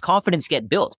 How does confidence get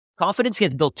built? Confidence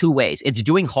gets built 2 ways. It's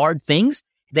doing hard things,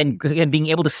 then being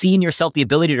able to see in yourself the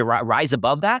ability to rise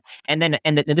above that. And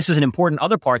this is an important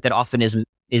other part that often is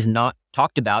not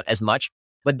talked about as much,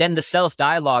 but then the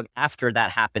self-dialogue after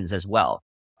that happens as well.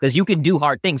 Because you can do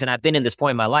hard things. And I've been in this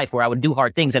point in my life where I would do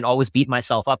hard things and always beat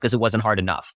myself up because it wasn't hard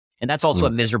enough. And that's also a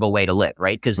miserable way to live,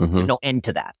 right? Because there's no end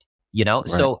to that, Right.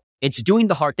 So it's doing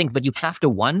the hard things, but you have to,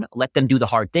 let them do the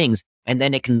hard things and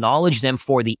then acknowledge them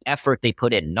for the effort they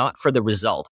put in, not for the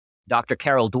result. Dr.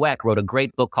 Carol Dweck wrote a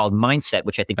great book called Mindset,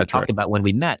 which I think we talked about when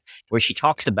we met, where she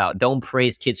talks about don't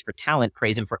praise kids for talent,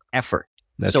 praise them for effort.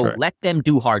 Let them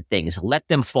do hard things. Let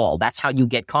them fall. That's how you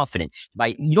get confident.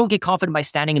 You don't get confident by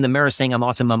standing in the mirror saying, I'm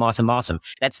awesome, I'm awesome, awesome.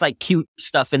 That's like cute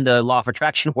stuff in the law of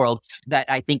attraction world that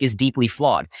I think is deeply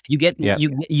flawed. You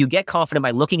get confident by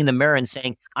looking in the mirror and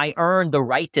saying, I earned the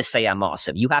right to say I'm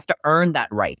awesome. You have to earn that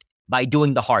right by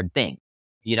doing the hard thing.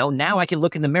 Now I can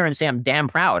look in the mirror and say, I'm damn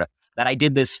proud that I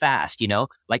did this fast,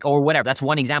 or whatever. That's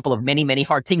one example of many, many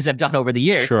hard things I've done over the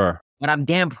years. Sure. But I'm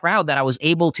damn proud that I was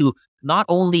able to not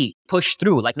only push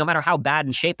through, like, no matter how bad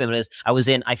in shape I was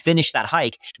in, I finished that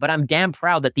hike, but I'm damn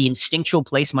proud that the instinctual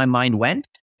place my mind went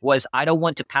was, I don't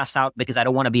want to pass out because I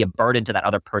don't want to be a burden to that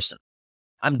other person.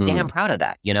 I'm damn proud of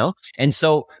that, And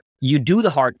so you do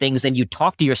the hard things, then you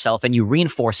talk to yourself and you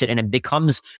reinforce it, and it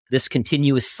becomes this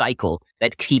continuous cycle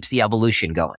that keeps the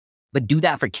evolution going. But do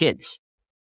that for kids.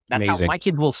 That's Amazing. How my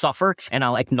kids will suffer, and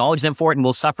I'll acknowledge them for it, and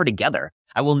we'll suffer together.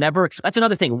 I will never. That's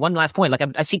another thing. One last point. Like,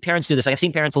 I see parents do this. I've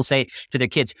seen parents will say to their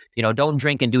kids, don't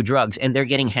drink and do drugs, and they're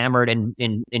getting hammered and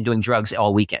doing drugs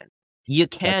all weekend. You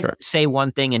can't say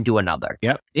one thing and do another.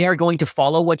 Yep. They are going to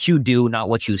follow what you do, not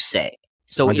what you say.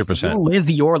 So 100%. If you live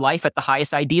your life at the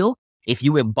highest ideal, if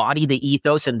you embody the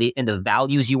ethos and the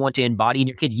values you want to embody in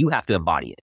your kid, you have to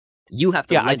embody it. You have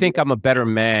to. Yeah, I think I'm a better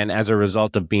man as a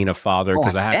result of being a father,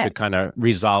 because I have to kind of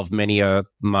resolve many of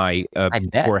my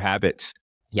poor habits.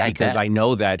 Yeah, because I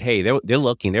know that, hey, they're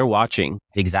looking, they're watching,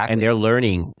 exactly, and they're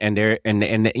learning, and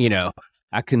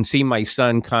I can see my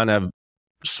son kind of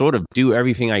sort of do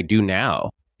everything I do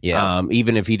now. Yeah.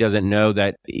 Even if he doesn't know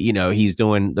that, he's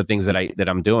doing the things that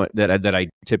I'm doing, that I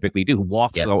typically do.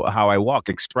 Walks how I walk,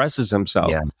 expresses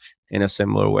himself in a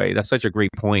similar way. That's such a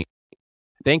great point.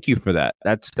 Thank you for that.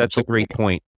 That's a great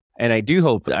point. And I do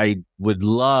hope, I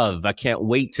can't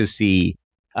wait to see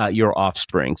your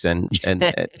offsprings, and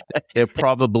it'll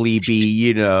probably be,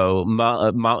 you know,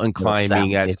 mountain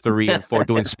climbing at 3 and 4,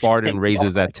 doing Spartan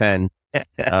raises at 10.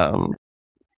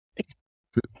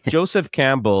 Joseph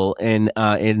Campbell, and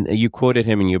you quoted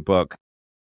him in your book,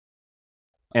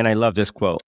 and I love this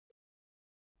quote,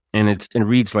 and it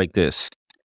reads like this: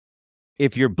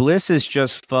 "If your bliss is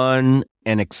just fun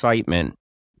and excitement,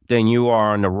 then you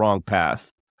are on the wrong path.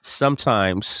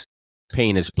 Sometimes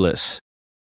pain is bliss."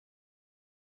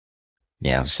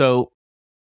 Yeah. So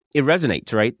it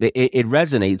resonates, right? It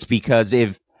resonates because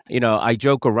if, you know, I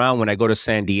joke around when I go to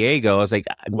San Diego, I was like,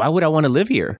 why would I want to live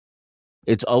here?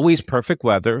 It's always perfect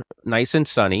weather, nice and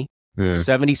sunny,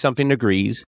 70 something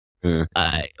degrees.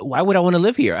 Why would I want to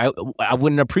live here? I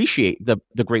wouldn't appreciate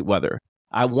the great weather.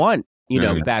 I want, you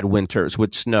know, bad winters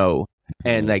with snow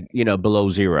and, like, you know, below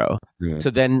zero.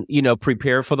 So then, you know,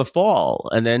 prepare for the fall,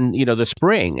 and then, you know, the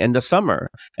spring and the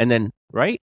summer, and then,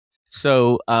 right?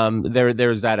 So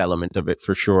there's that element of it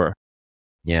for sure.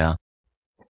 Yeah.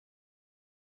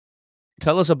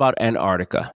 Tell us about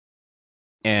Antarctica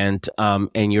and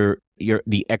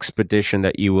the expedition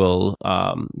that you will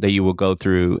go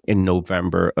through in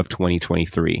November of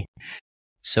 2023.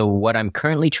 So what I'm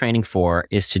currently training for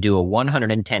is to do a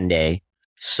 110-day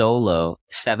solo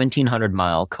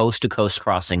 1,700-mile coast-to-coast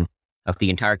crossing of the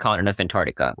entire continent of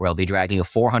Antarctica, where I'll be dragging a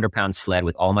 400-pound sled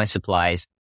with all my supplies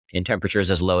in temperatures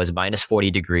as low as minus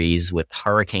 40 degrees with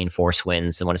hurricane force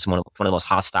winds, and one of the most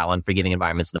hostile, unforgiving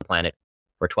environments on the planet,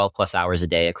 for 12 plus hours a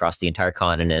day across the entire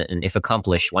continent. And if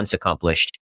once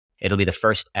accomplished, it'll be the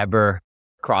first ever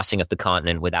crossing of the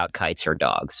continent without kites or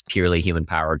dogs, purely human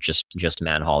power, just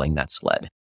man hauling that sled.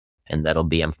 And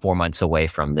I'm 4 months away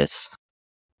from this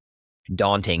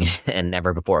daunting and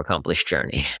never before accomplished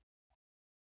journey.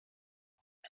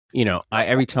 You know,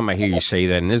 every time I hear you say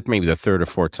that, and this may be the third or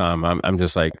fourth time, I'm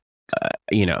just like,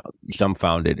 you know,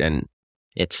 dumbfounded. And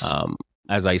it's,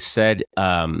 as I said,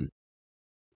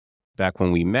 back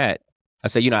when we met, I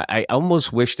said, you know, I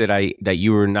almost wish that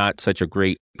you were not such a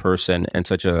great person and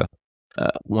such a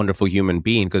wonderful human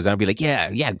being, because I'd be like,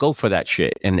 yeah, go for that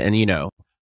shit, and you know,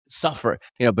 suffer,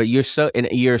 you know. But you're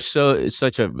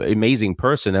such an amazing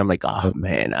person. And I'm like, oh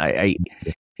man, I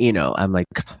you know, I'm like,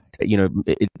 God, you know,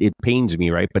 it pains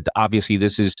me, right? But obviously,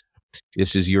 this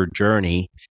is your journey,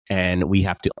 and we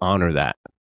have to honor that.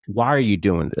 Why are you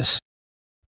doing this?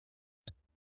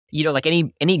 You know, like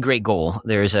any great goal,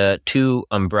 there's two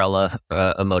umbrella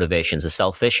motivations: a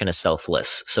selfish and a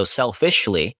selfless. So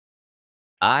selfishly,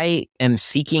 I am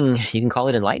seeking, you can call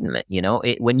it enlightenment. You know,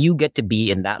 when you get to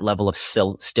be in that level of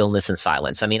stillness and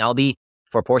silence. I mean, I'll be,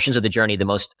 for portions of the journey, the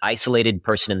most isolated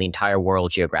person in the entire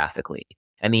world geographically.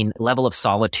 I mean, level of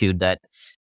solitude that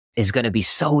is going to be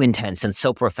so intense and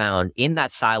so profound. In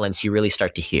that silence, you really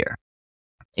start to hear.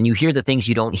 And you hear the things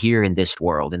you don't hear in this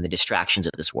world, in the distractions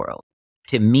of this world.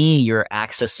 To me, you're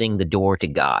accessing the door to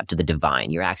God, to the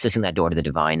divine. You're accessing that door to the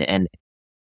divine. And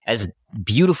as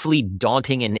beautifully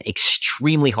daunting and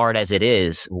extremely hard as it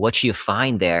is, what you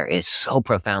find there is so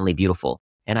profoundly beautiful.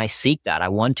 And I seek that. I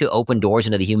want to open doors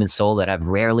into the human soul that have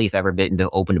rarely, if ever, been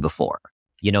opened before.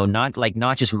 You know, not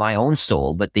just my own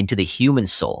soul, but into the human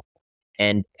soul.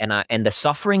 And the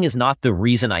suffering is not the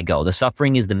reason I go. The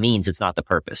suffering is the means. It's not the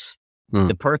purpose.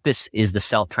 The purpose is the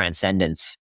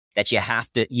self-transcendence that you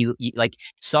have to, you like,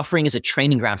 suffering is a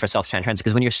training ground for self-transcendence,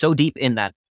 because when you're so deep in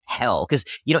that hell, because,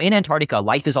 you know, in Antarctica,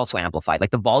 life is also amplified. Like,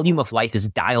 the volume of life is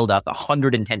dialed up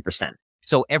 110%.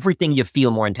 So everything you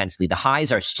feel more intensely. The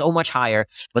highs are so much higher,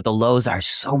 but the lows are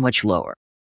so much lower.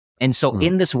 And so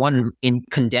in this one, in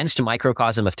condensed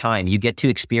microcosm of time, you get to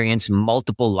experience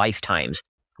multiple lifetimes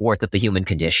worth of the human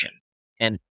condition.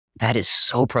 And that is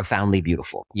so profoundly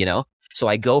beautiful, you know? So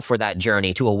I go for that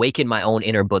journey to awaken my own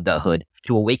inner Buddhahood,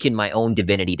 to awaken my own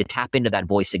divinity, to tap into that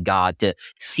voice of God, to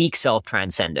seek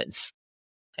self-transcendence.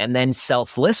 And then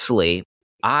selflessly,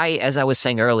 as I was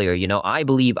saying earlier, you know, I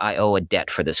believe I owe a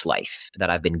debt for this life that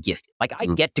I've been gifted. Like, I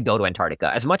get to go to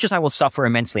Antarctica. As much as I will suffer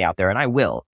immensely out there, and I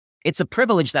will, it's a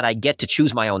privilege that I get to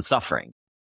choose my own suffering.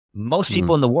 Most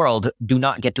people in the world do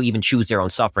not get to even choose their own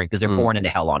suffering, because they're born into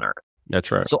hell on earth. That's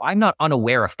right. So I'm not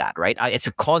unaware of that, right?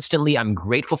 I'm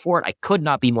grateful for it. I could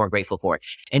not be more grateful for it.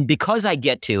 And because I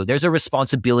get to, there's a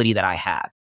responsibility that I have.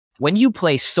 When you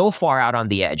play so far out on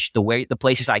the edge, the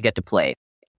places I get to play,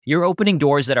 you're opening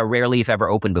doors that are rarely, if ever,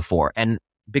 opened before. And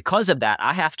because of that,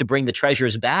 I have to bring the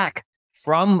treasures back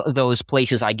from those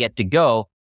places I get to go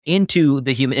into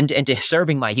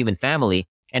serving my human family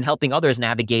and helping others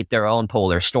navigate their own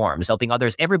polar storms, helping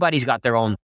others. Everybody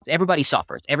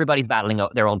suffers. Everybody's battling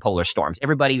their own polar storms.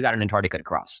 Everybody's got an Antarctica to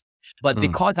cross. But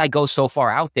because I go so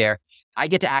far out there, I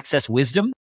get to access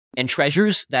wisdom. and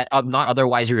treasures that are not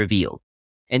otherwise revealed.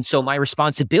 And so my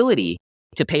responsibility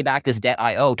to pay back this debt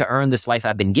I owe, to earn this life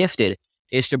I've been gifted,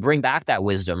 is to bring back that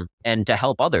wisdom and to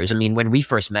help others. I mean, when we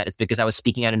first met, it's because I was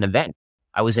speaking at an event.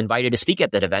 I was invited to speak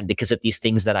at that event because of these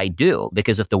things that I do,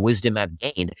 because of the wisdom I've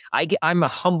gained. I'm a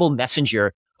humble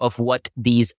messenger of what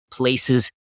these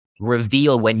places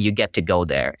reveal when you get to go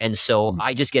there. And so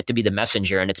I just get to be the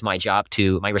messenger, and it's my job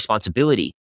my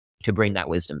responsibility to bring that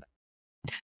wisdom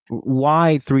back.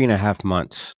 Why 3.5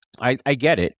 months? I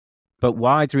get it, but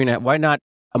why 3.5? Why not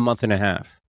a month and a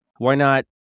half? Why not,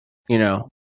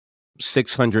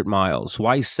 600 miles?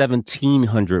 Why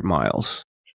 1,700 miles?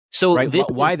 So right?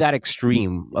 Why that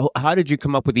extreme? How did you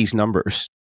come up with these numbers?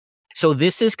 So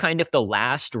this is kind of the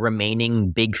last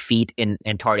remaining big feat in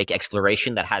Antarctic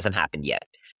exploration that hasn't happened yet.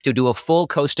 To do a full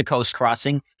coast-to-coast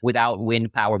crossing without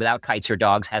wind power, without kites or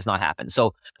dogs, has not happened.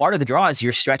 So part of the draw is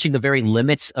you're stretching the very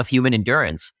limits of human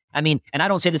endurance. I mean, and I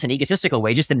don't say this in an egotistical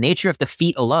way, just the nature of the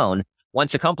feat alone,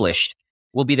 once accomplished,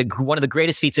 will be one of the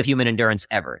greatest feats of human endurance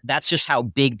ever. That's just how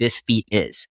big this feat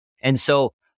is. And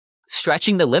so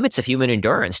stretching the limits of human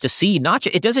endurance to see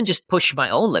it doesn't just push my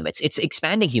own limits, it's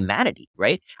expanding humanity,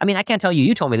 right? I mean, I can't tell you,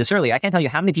 you told me this earlier, I can't tell you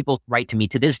how many people write to me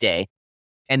to this day,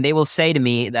 and they will say to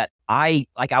me that I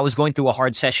was going through a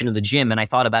hard session in the gym and I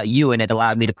thought about you and it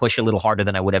allowed me to push a little harder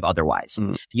than I would have otherwise,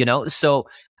 So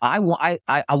I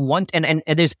want, and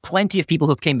there's plenty of people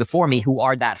who came before me who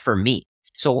are that for me.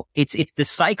 So it's the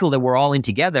cycle that we're all in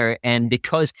together. And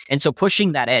so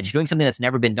pushing that edge, doing something that's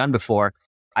never been done before,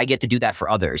 I get to do that for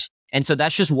others. And so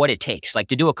that's just what it takes. Like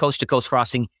to do a coast-to-coast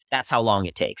crossing, that's how long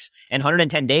it takes. And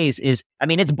 110 days it's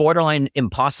borderline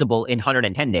impossible in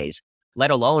 110 days,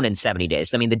 let alone in 70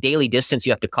 days. I mean, the daily distance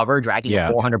you have to cover dragging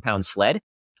a 400-pound sled,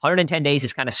 110 days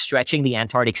is kind of stretching the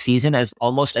Antarctic season as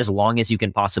almost as long as you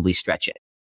can possibly stretch it.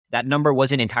 That number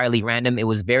wasn't entirely random. It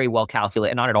was very well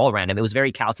calculated, not at all random. It was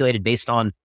very calculated based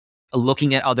on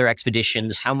looking at other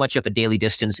expeditions, how much of a daily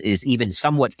distance is even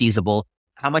somewhat feasible.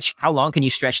 How long can you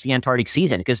stretch the Antarctic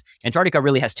season? Because Antarctica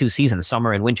really has 2 seasons,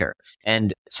 summer and winter.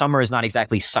 And summer is not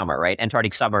exactly summer, right?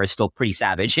 Antarctic summer is still pretty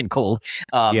savage and cold.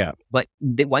 But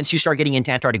once you start getting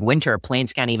into Antarctic winter,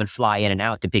 planes can't even fly in and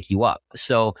out to pick you up.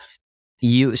 So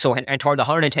the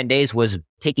 110 days was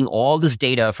taking all this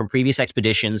data from previous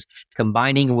expeditions,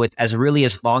 combining with as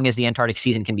long as the Antarctic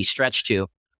season can be stretched to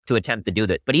attempt to do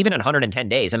this. But even in 110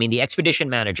 days, I mean, the expedition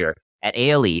manager at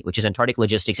ALE, which is Antarctic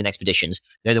Logistics and Expeditions,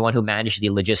 they're the one who manage the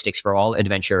logistics for all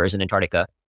adventurers in Antarctica,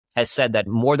 has said that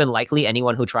more than likely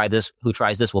anyone who tries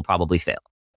this will probably fail.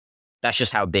 That's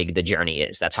just how big the journey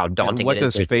is. That's how daunting it is.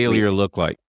 What does failure look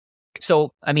like?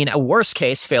 So, I mean, a worst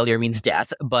case failure means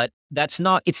death, but it's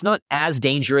not as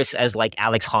dangerous as like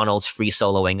Alex Honnold's free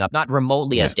soloing up, not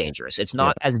remotely as dangerous. It's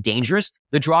not as dangerous.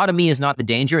 The draw to me is not the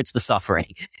danger. It's the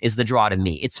suffering is the draw to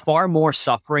me. It's far more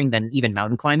suffering than even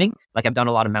mountain climbing. Like I've done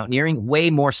a lot of mountaineering, way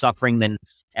more suffering than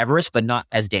Everest, but not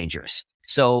as dangerous.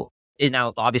 So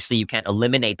now obviously you can't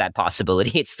eliminate that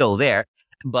possibility. It's still there,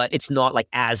 but it's not like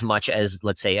as much as,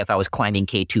 let's say, if I was climbing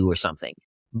K2 or something.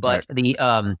 But the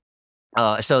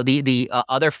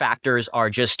other factors are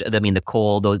just, the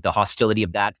cold, the hostility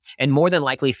of that, and more than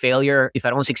likely failure. If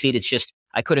I don't succeed, it's just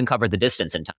I couldn't cover the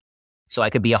distance in time. So I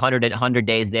could be 100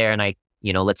 days there, and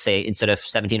let's say instead of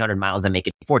 1,700 miles, I make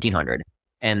it 1,400.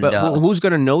 But who's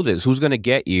going to know this? Who's going to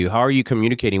get you? How are you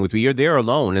communicating with you? You're there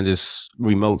alone in this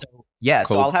remote.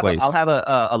 So I'll have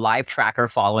a live tracker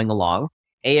following along.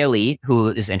 ALE, who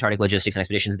is Antarctic Logistics and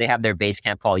Expeditions, they have their base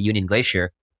camp called Union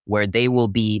Glacier, where they will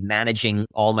be managing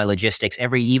all my logistics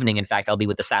every evening. In fact, I'll be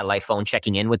with the satellite phone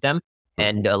checking in with them.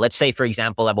 And let's say, for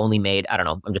example, I've only made, I don't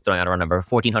know, I'm just throwing out a number,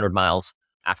 1,400 miles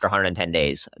after 110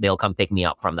 days. They'll come pick me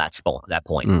up from that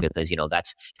point because,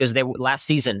 that's because they last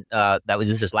season,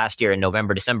 this is last year in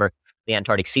November, December, the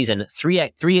Antarctic season, three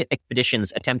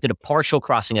expeditions attempted a partial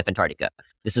crossing of Antarctica.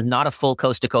 This is not a full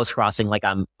coast to coast crossing like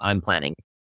I'm planning.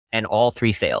 And all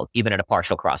 3 failed, even at a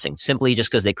partial crossing, simply just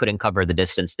because they couldn't cover the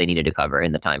distance they needed to cover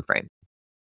in the time frame.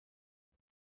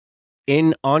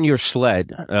 On your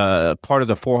sled, part of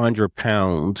the 400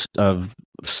 pounds of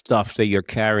stuff that you're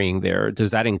carrying there,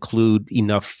 does that include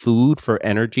enough food for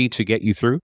energy to get you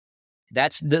through?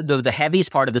 That's the heaviest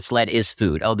part of the sled is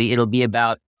food. I'll be eating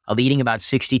about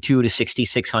 6,200 to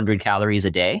 6,600 calories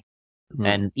a day. Mm-hmm.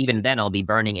 And even then I'll be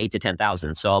burning 8,000 to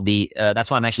 10,000. So I'll be,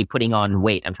 that's why I'm actually putting on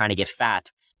weight. I'm trying to get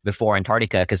fat before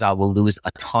Antarctica because I will lose a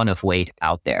ton of weight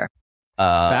out there.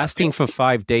 Fasting for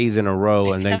 5 days in a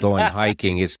row and then going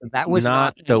hiking is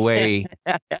not the way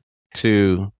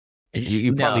to.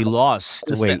 You probably lost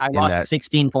weight. I lost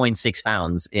 16.6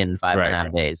 pounds in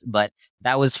 5.5 days, but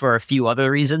that was for a few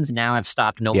other reasons. Now I've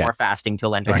stopped. No more fasting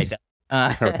till Antarctica.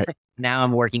 now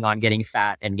I'm working on getting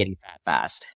fat and getting fat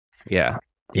fast. Yeah.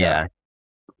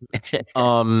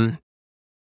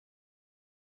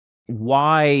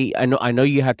 Why? I know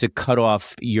you had to cut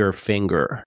off your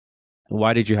finger.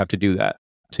 Why did you have to do that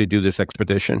to do this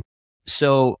expedition?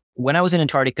 So when I was in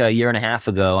Antarctica a year and a half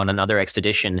ago on another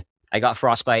expedition, I got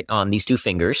frostbite on these two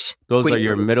fingers. Those are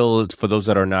your middle, for those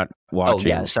that are not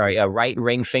watching. Oh, yeah, sorry. A right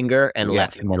ring finger and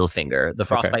left middle finger. The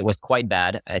frostbite was quite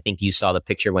bad. I think you saw the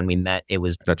picture when we met. It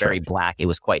was very black. It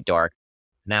was quite dark.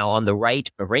 Now, on the right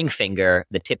ring finger,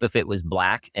 the tip of it was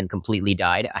black and completely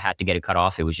died. I had to get it cut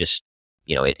off. It was just,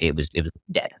 it was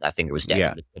dead. That finger was dead.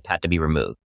 Yeah. It had to be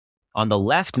removed. On the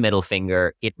left middle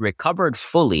finger, it recovered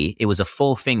fully. It was a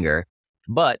full finger.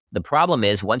 But the problem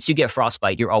is, once you get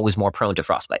frostbite, you're always more prone to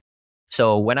frostbite.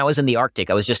 So when I was in the Arctic,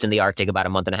 I was just in the Arctic about a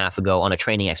month and a half ago on a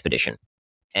training expedition.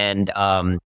 And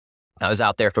I was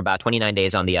out there for about 29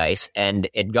 days on the ice, and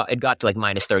it got to like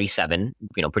minus 37,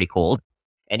 pretty cold.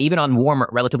 And even on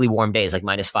relatively warm days, like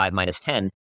minus 5, minus 10,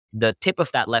 the tip of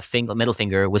that middle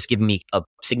finger was giving me a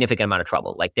significant amount of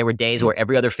trouble. Like there were days where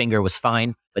every other finger was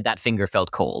fine, but that finger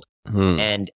felt cold.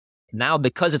 And now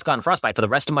because it's gotten frostbite, for the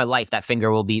rest of my life, that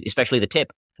finger will be, especially the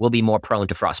tip, will be more prone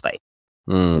to frostbite.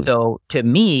 So to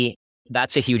me,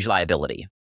 that's a huge liability.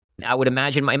 I would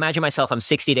imagine myself, I'm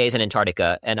 60 days in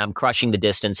Antarctica and I'm crushing the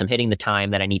distance. I'm hitting the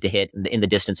time that I need to hit in the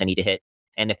distance I need to hit.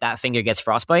 And if that finger gets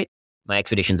frostbite, my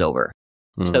expedition's over.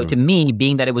 So to me,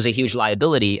 being that it was a huge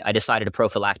liability, I decided to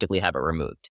prophylactically have it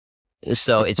removed.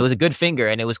 So it was a good finger,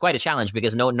 and it was quite a challenge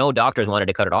because no doctors wanted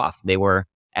to cut it off. They were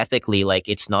ethically like,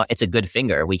 it's a good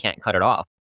finger. We can't cut it off.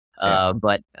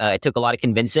 But it took a lot of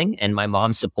convincing, and my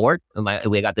mom's support.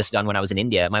 We got this done when I was in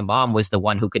India. My mom was the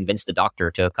one who convinced the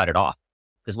doctor to cut it off.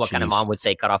 Because what kind of mom would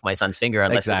say cut off my son's finger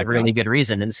unless there's a really good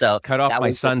reason? And so cut off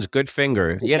my son's good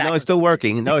finger. Exactly. Yeah, no, it's still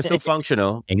working. No, it's still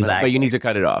functional. Exactly. But you need to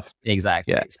cut it off.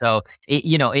 Exactly. Yeah. So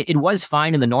it was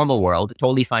fine in the normal world,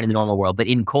 totally fine in the normal world. But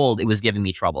in cold, it was giving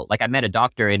me trouble. Like I met a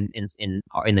doctor in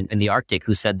the Arctic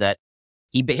who said that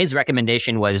his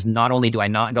recommendation was not only do I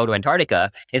not go to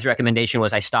Antarctica, his recommendation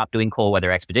was I stop doing cold weather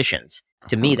expeditions.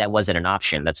 To me, that wasn't an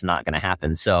option. That's not going to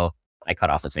happen. So I cut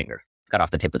off the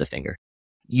tip of the finger.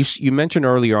 You mentioned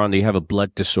earlier on that you have a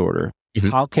blood disorder.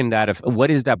 How can that? What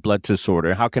is that blood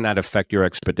disorder? How can that affect your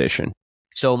expedition?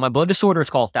 So my blood disorder is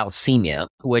called thalassemia,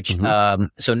 which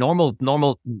so normal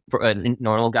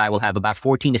guy will have about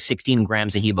 14 to 16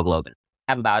 grams of hemoglobin.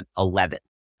 I have about 11.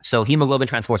 So hemoglobin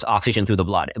transports oxygen through the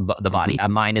body.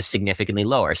 Mine is significantly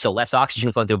lower. So less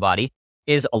oxygen flowing through the body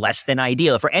is less than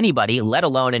ideal for anybody, let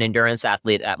alone an endurance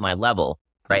athlete at my level,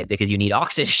 right? Because you need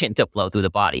oxygen to flow through the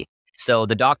body. So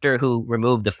the doctor who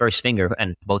removed the first finger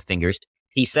and both fingers,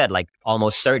 he said, like,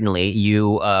 almost certainly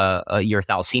your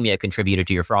thalassemia contributed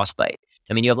to your frostbite.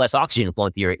 I mean, you have less oxygen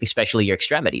flowing through especially your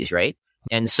extremities, right?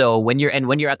 And so when you're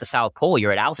at the South Pole,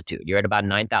 you're at altitude. You're at about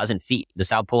 9,000 feet. The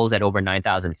South Pole is at over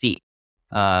 9,000 feet.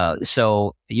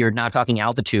 So you're not talking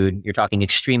altitude, you're talking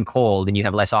extreme cold, and you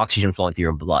have less oxygen flowing through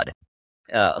your blood.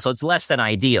 So it's less than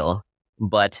ideal,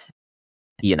 but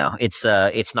it's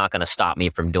not going to stop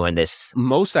me from doing this.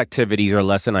 Most activities are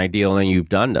less than ideal, and you've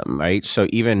done them, right? So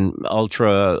even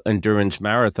ultra endurance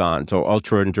marathons or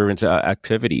ultra endurance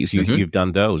activities, you've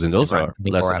done those, and those are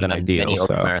less than ideal. Many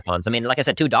ultra marathons. I mean, like I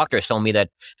said, 2 doctors told me that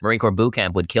Marine Corps boot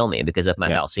camp would kill me because of my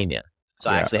thalassemia. So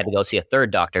I actually had to go see a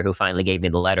third doctor who finally gave me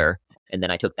the letter. And then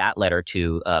I took that letter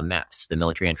to MAPS, the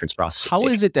military entrance process. How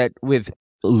is it that with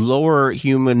lower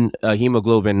human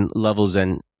hemoglobin levels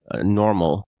than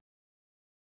normal,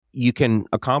 you can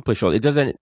accomplish all? It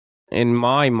doesn't, in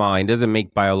my mind, doesn't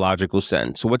make biological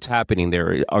sense. So what's happening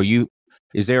there?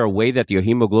 Is there a way that your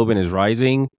hemoglobin is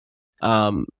rising?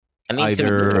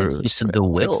 Either the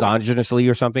will exogenously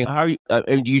or something. How are you,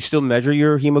 do you still measure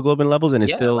your hemoglobin levels? And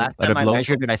it's still last time I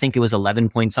measured it, I think it was 11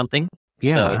 point something.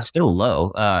 Yeah, so it's still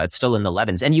low. It's still in the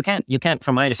 11s, and you can't.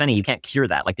 From my understanding, you can't cure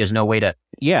that. Like, there's no way to.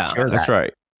 Yeah, that's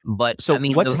right. But so,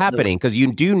 what's happening? Because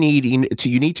you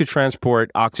need to transport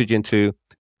oxygen to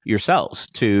your cells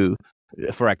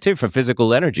for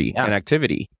physical energy and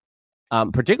activity,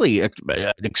 particularly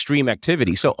extreme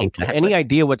activity. So, any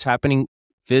idea what's happening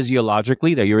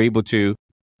physiologically that you're able to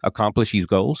accomplish these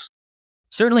goals?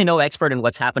 Certainly no expert in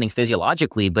what's happening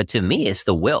physiologically, but to me, it's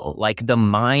the will. Like, the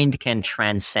mind can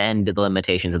transcend the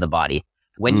limitations of the body.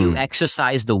 When you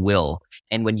exercise the will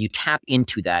and when you tap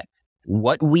into that,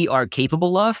 what we are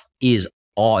capable of is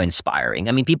awe-inspiring.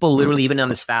 I mean, people literally, even on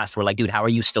this fast, were like, dude, how are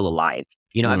you still alive?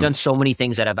 I've done so many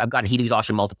things that I've gotten heat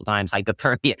exhaustion multiple times,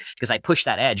 hypothermia, because I push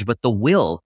that edge, but the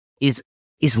will is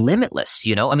limitless.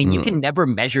 I mean, you can never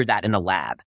measure that in a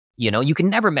lab. You can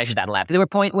never measure that in a lab. There were a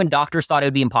point when doctors thought it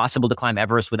would be impossible to climb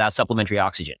Everest without supplementary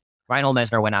oxygen, Reinhold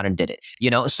Messner went out and did it,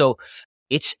 so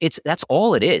that's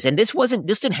all it is. And this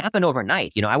didn't happen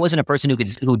overnight. I wasn't a person who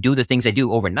could do the things I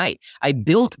do overnight. I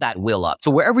built that will up. So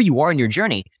wherever you are in your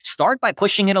journey, start by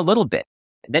pushing it a little bit,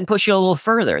 then push it a little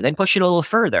further, then push it a little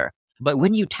further. But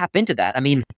when you tap into that, I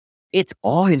mean, it's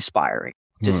awe-inspiring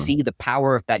to see the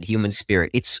power of that human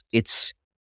spirit. It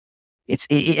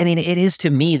is to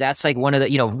me, that's like one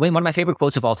of my favorite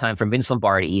quotes of all time from Vince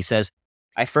Lombardi. He says,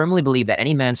 "I firmly believe that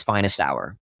any man's finest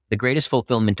hour, the greatest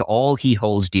fulfillment to all he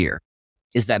holds dear,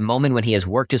 is that moment when he has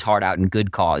worked his heart out in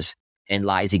good cause and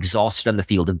lies exhausted on the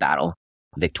field of battle,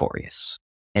 victorious."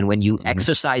 And when you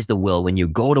exercise the will, when you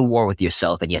go to war with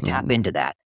yourself and you tap into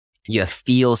that, you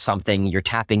feel something, you're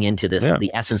tapping into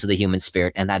the essence of the human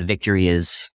spirit, and that victory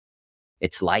it's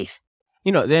life.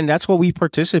 Then that's why we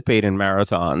participate in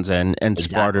marathons and exactly.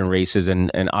 Spartan races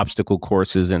and obstacle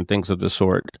courses and things of the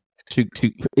sort.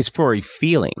 It's for a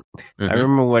feeling. I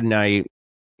remember one night,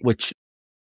 which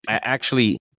I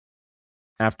actually,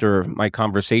 after my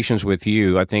conversations with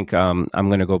you, I think I'm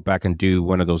going to go back and do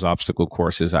one of those obstacle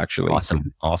courses. Actually,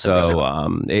 awesome.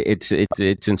 So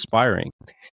it's inspiring,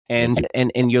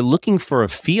 and you're looking for a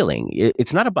feeling.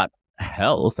 It's not about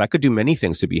health. I could do many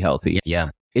things to be healthy. Yeah,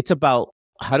 it's about,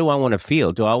 how do I want to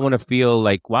feel? Do I want to feel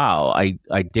like, wow,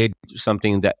 I did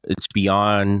something that it's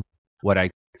beyond what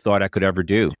I thought I could ever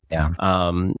do? Yeah.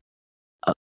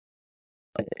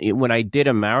 When I did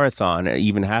a marathon,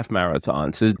 even half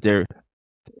marathons,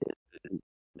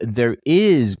 there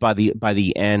is by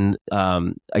the end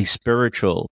a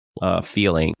spiritual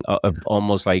feeling of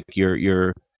almost like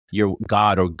your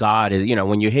God, or God is,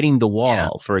 when you're hitting the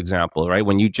wall, for example, right?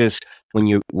 When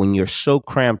you're so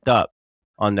cramped up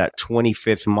on that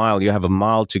 25th mile, you have a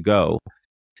mile to go.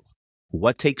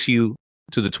 What takes you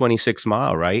to the 26th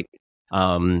mile, right?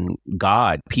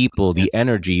 God, people, the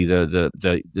energy,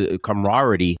 the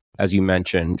camaraderie, as you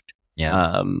mentioned.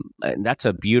 Yeah. And that's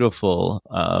a beautiful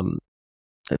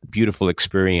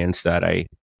experience that I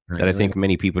think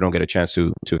many people don't get a chance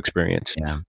to experience.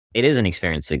 Yeah. It is an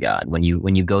experience of God when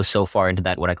you go so far into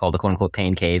that, what I call the quote unquote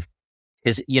pain cave.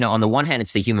 Because, on the one hand,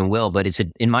 it's the human will, but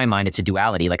in my mind, it's a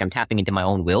duality. Like, I'm tapping into my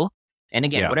own will. And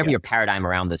again, whatever your paradigm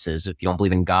around this is, if you don't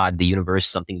believe in God, the universe,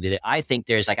 something that I think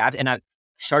there's like, I've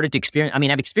started to experience,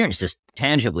 I've experienced this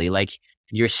tangibly. Like,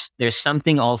 there's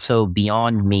something also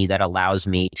beyond me that allows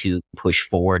me to push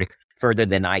forward further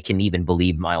than I can even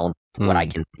believe my own, what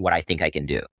I think I can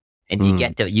do. And you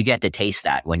get to taste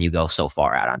that when you go so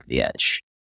far out onto the edge.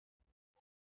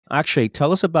 Akshay,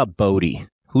 tell us about Bodhi.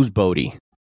 Who's Bodhi?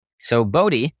 So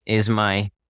Bodhi is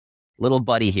my little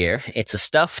buddy here. It's a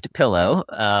stuffed pillow.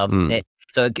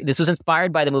 So this was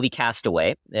inspired by the movie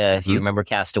Castaway. If you remember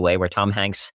Castaway, where Tom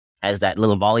Hanks has that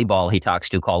little volleyball he talks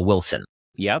to called Wilson.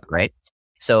 Yep. Right.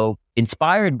 So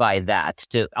inspired by that,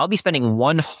 I'll be spending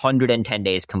 110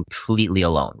 days completely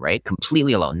alone, right?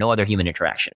 Completely alone. No other human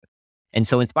interaction. And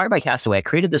so inspired by Castaway, I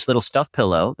created this little stuffed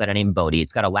pillow that I named Bodhi.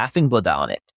 It's got a laughing Buddha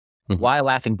on it. Why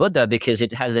laughing Buddha? Because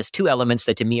it has these two elements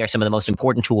that to me are some of the most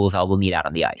important tools I will need out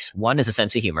on the ice. One is a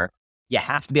sense of humor. You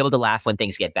have to be able to laugh when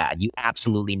things get bad. You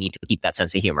absolutely need to keep that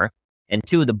sense of humor. And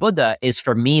two, the Buddha is,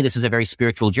 for me, this is a very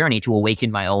spiritual journey to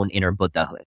awaken my own inner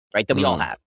Buddhahood, right? That we all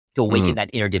have, to awaken that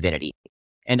inner divinity.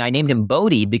 And I named him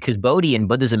Bodhi because Bodhi in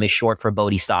Buddhism is short for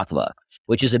Bodhisattva,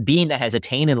 which is a being that has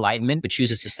attained enlightenment but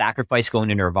chooses to sacrifice going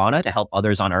to nirvana to help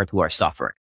others on earth who are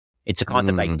suffering. It's a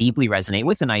concept I deeply resonate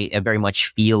with, and I very much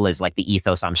feel is like the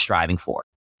ethos I'm striving for.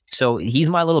 So he's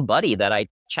my little buddy that I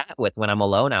chat with when I'm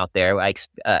alone out there. I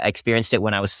experienced it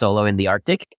when I was solo in the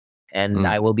Arctic, and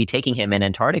I will be taking him in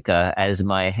Antarctica as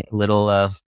my little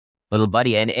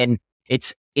buddy. And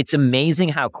it's amazing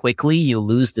how quickly you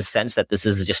lose the sense that this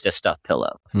is just a stuffed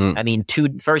pillow.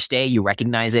 First day you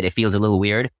recognize it, it feels a little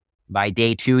weird. By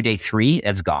day 2, day 3,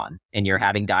 it's gone, and you're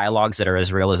having dialogues that are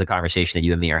as real as the conversation that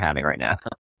you and me are having right now.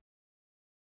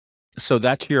 So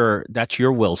that's your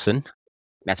Wilson.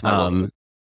 That's my Wilson.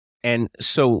 And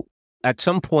so at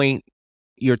some point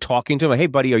you're talking to him, hey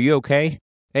buddy, are you okay?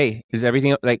 Hey, is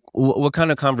everything like, what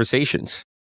kind of conversations?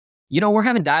 We're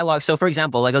having dialogue. So for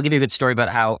example, like I'll give you a good story about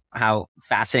how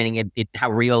fascinating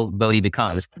how real Bodhi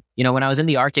becomes. When I was in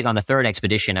the Arctic on the 3rd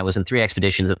expedition, I was in 3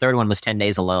 expeditions. The 3rd one was 10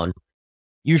 days alone.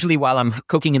 Usually while I'm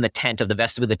cooking in the tent, of the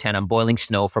vestibule of the tent, I'm boiling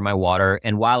snow for my water.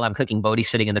 And while I'm cooking, Bodhi's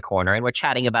sitting in the corner and we're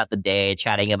chatting about the day,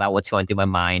 chatting about what's going through my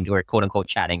mind. We're quote unquote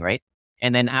chatting, right?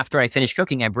 And then after I finish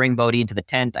cooking, I bring Bodhi into the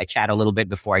tent. I chat a little bit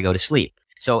before I go to sleep.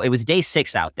 So it was day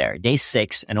 6 out there, day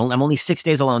 6. And I'm only 6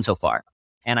 days alone so far.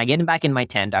 And I get back in my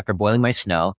tent after boiling my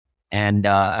snow. And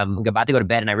I'm about to go to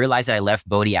bed. And I realize that I left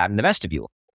Bodhi out in the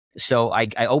vestibule. So I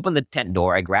open the tent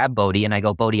door. I grab Bodhi and I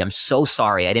go, Bodhi, I'm so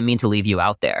sorry. I didn't mean to leave you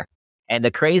out there. And the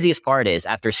craziest part is,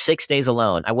 after 6 days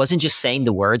alone, I wasn't just saying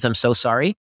the words, "I'm so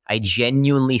sorry." I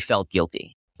genuinely felt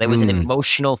guilty. There was an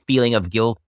emotional feeling of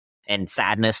guilt and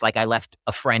sadness, like I left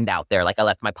a friend out there, like I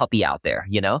left my puppy out there,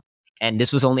 you know? And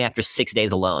this was only after 6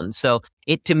 days alone. So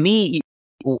to me,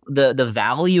 the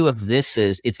value of this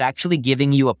is it's actually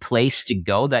giving you a place to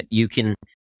go that you can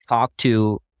talk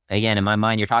to. Again, in my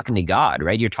mind, you're talking to God,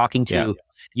 right? You're talking to,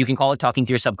 you can call it talking to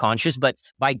your subconscious, but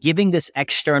by giving this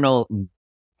external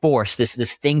force,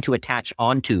 this thing to attach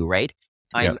onto, right?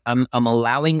 I'm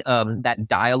allowing that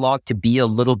dialogue to be a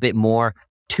little bit more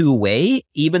two-way,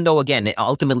 even though, again,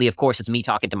 ultimately, of course, it's me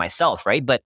talking to myself, right?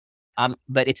 But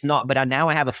it's not. But now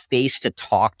I have a face to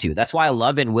talk to. That's why I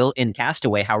love in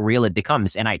Castaway how real it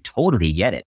becomes, and I totally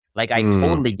get it. Like I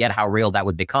totally get how real that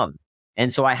would become.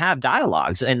 And so I have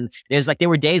dialogues, and there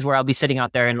were days where I'll be sitting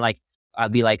out there and like I'll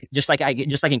be like, just like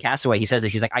in Castaway, he says it.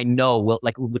 She's like, I know,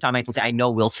 like Tom Hanks will say, I know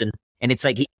Wilson, and it's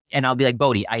like, and I'll be like,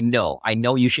 Bodhi, I know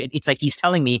you should. It's like he's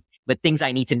telling me, but things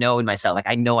I need to know in myself. Like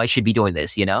I know I should be doing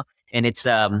this, you know. And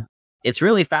it's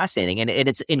really fascinating, and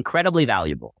it's incredibly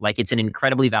valuable. Like it's an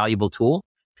incredibly valuable tool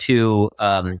to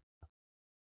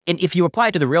and if you apply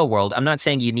it to the real world, I'm not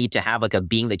saying you need to have like a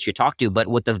being that you talk to, but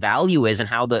what the value is and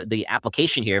how the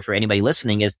application here for anybody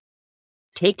listening is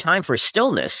take time for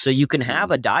stillness so you can have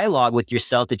a dialogue with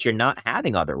yourself that you're not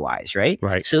having otherwise, right?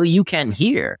 Right. So you can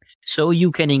hear, so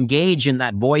you can engage in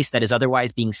that voice that is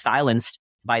otherwise being silenced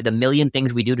by the million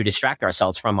things we do to distract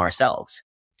ourselves from ourselves.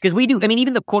 Because we do, I mean,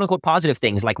 even the quote unquote positive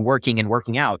things like working and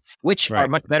working out, which are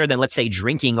much better than, let's say,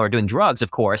 drinking or doing drugs,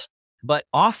 of course. But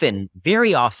often,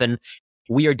 very often,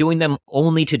 we are doing them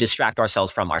only to distract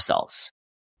ourselves from ourselves.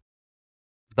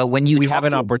 But when we have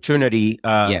an opportunity,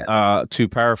 to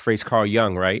paraphrase Carl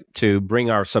Jung, right? To bring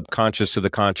our subconscious to the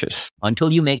conscious.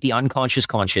 Until you make the unconscious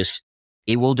conscious,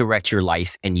 it will direct your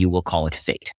life and you will call it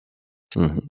fate.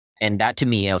 Mm-hmm. And that to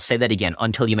me, I'll say that again,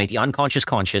 until you make the unconscious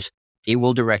conscious, it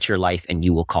will direct your life and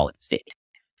you will call it fate.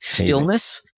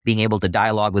 Stillness, being able to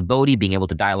dialogue with Bodhi, being able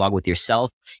to dialogue with yourself,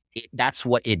 that's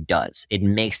what it does. It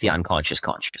makes the unconscious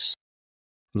conscious.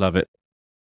 Love it.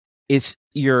 Is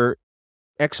your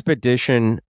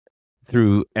expedition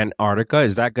through Antarctica,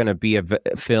 is that going to be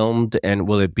filmed, and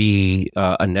will it be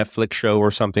a Netflix show or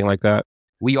something like that?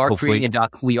 We are creating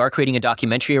a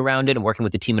documentary around it and working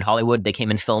with the team in Hollywood. They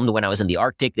came and filmed when I was in the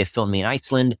Arctic. They filmed me in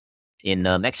Iceland, in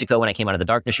Mexico when I came out of the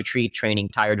darkness retreat, training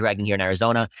Tire Dragon here in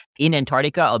Arizona. In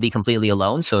Antarctica, I'll be completely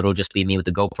alone, so it'll just be me with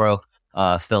the GoPro,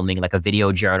 filming like a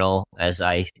video journal as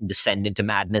I descend into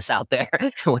madness out there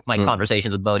with my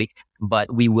conversations with Bodhi.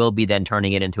 But we will be then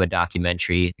turning it into a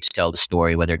documentary to tell the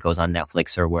story, whether it goes on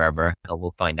Netflix or wherever.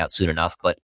 We'll find out soon enough,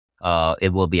 but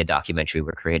it will be a documentary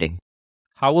we're creating.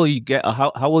 How will you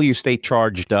how will you stay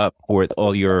charged up with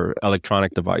all your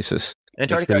electronic devices?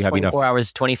 Antarctica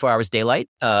has 24 hours daylight.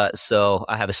 So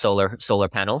I have a solar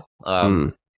panel,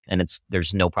 and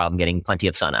there's no problem getting plenty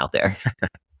of sun out there.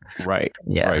 Right.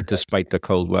 Yeah. Right. Despite the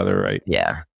cold weather, right?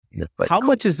 Yeah. How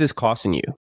much is this costing you?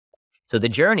 So the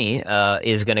journey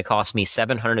is going to cost me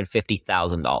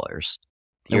 $750,000.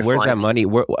 And where's that money?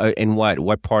 In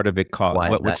what part of it cost?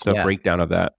 What's the breakdown of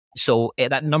that? So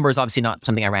that number is obviously not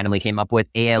something I randomly came up with.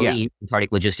 ALE,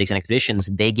 Antarctic Logistics and Expeditions,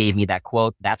 they gave me that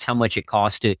quote. That's how much it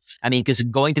costs to, I mean, because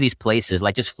going to these places,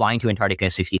 like just flying to Antarctica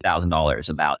is $60,000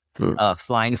 about.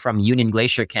 Flying from Union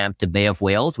Glacier Camp to Bay of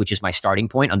Whales, which is my starting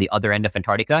point on the other end of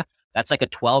Antarctica, that's like a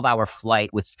 12-hour flight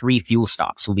with 3 fuel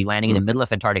stops. We'll be landing in the middle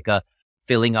of Antarctica,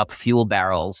 filling up fuel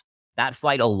barrels. That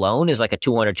flight alone is like a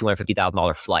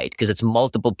 $250,000 flight because it's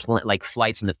multiple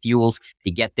flights and the fuels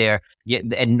to get there.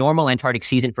 A normal Antarctic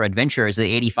season for adventurers is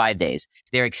 85 days.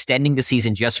 They're extending the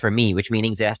season just for me, which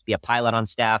means there has to be a pilot on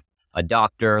staff, a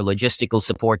doctor, logistical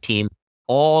support team.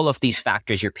 All of these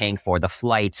factors you're paying for, the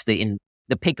flights, the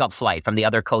pickup flight from the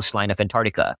other coastline of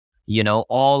Antarctica, you know,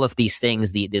 all of these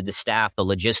things, the staff, the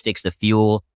logistics, the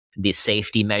fuel, the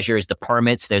safety measures, the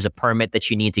permits. There's a permit that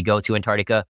you need to go to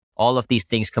Antarctica. All of these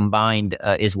things combined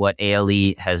is what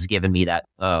ALE has given me that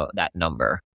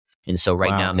number. And so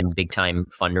right now I'm in big time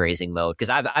fundraising mode because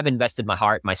I've invested my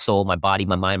heart, my soul, my body,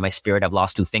 my mind, my spirit. I've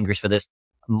lost 2 fingers for this.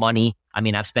 Money. I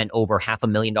mean, I've spent over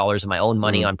 $500,000 of my own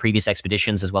money on previous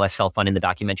expeditions as well as self-funding the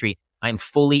documentary. I'm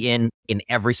fully in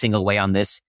every single way on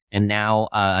this. And now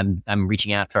I'm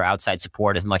reaching out for outside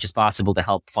support as much as possible to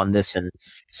help fund this. And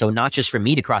so not just for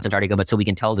me to cross Antarctica, but so we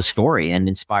can tell the story and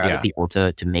inspire other people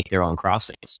to make their own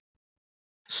crossings.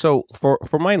 So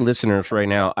for my listeners right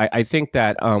now, I think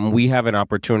that we have an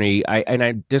opportunity.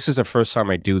 This is the first time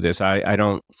I do this. I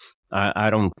don't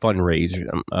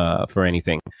fundraise for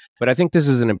anything, but I think this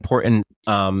is an important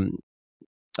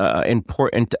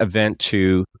event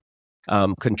to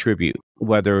contribute.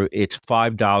 whether it's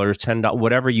 $5, $10,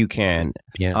 whatever you can,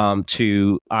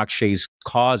 to Akshay's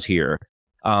cause here.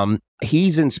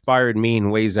 He's inspired me in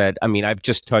ways that, I mean, I've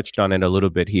just touched on it a little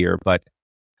bit here, but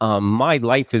my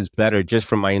life is better just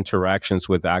from my interactions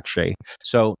with Akshay.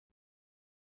 So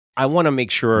I want to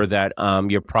make sure that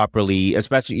you're properly,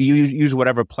 especially you use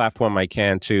whatever platform I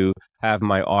can to have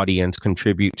my audience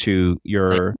contribute to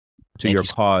your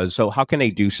cause. So how can they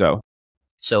do so?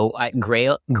 So at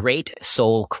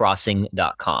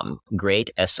greatsoulcrossing.com,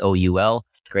 great SOUL,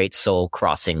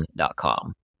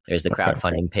 greatsoulcrossing.com. There's the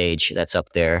crowdfunding page that's up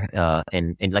there.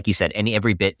 And like you said,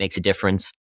 every bit makes a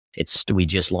difference. We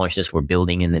just launched this, we're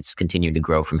building, and it's continuing to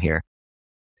grow from here.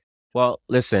 Well,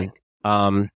 listen,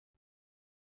 I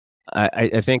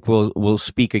think we'll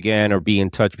speak again or be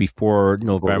in touch before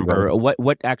November.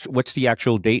 What's the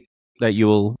actual date that you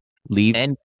will leave?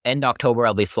 End October,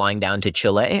 I'll be flying down to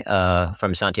Chile,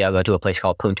 from Santiago to a place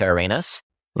called Punta Arenas,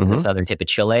 the southern tip of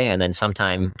Chile, and then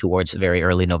sometime towards very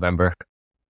early November,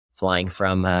 flying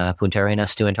from Punta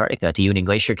Arenas to Antarctica, to Union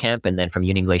Glacier Camp, and then from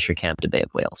Union Glacier Camp to Bay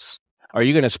of Whales. Are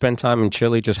you going to spend time in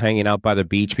Chile just hanging out by the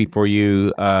beach before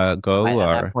you go?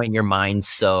 At that point, your mind's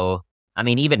so... I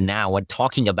mean, even now, when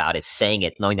talking about it, saying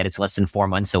it, knowing that it's less than 4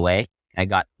 months away, I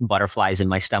got butterflies in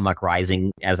my stomach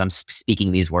rising as I'm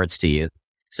speaking these words to you.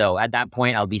 So at that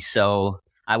point, I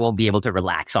won't be able to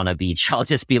relax on a beach. I'll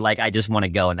just be like, I just want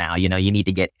to go now. You need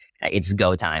to it's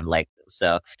go time.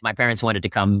 So my parents wanted to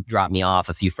come drop me off.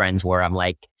 A few friends were, I'm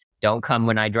like, don't come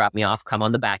when I drop me off. Come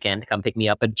on the back end. Come pick me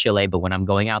up in Chile. But when I'm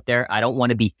going out there, I don't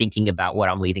want to be thinking about what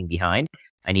I'm leaving behind.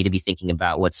 I need to be thinking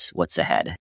about what's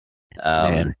ahead.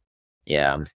 Man.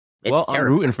 Yeah. Well, I'm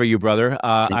rooting for you, brother.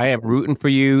 I am rooting for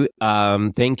you.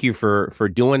 Thank you for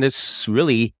doing this,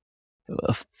 really,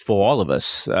 for all of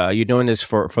us. You're doing this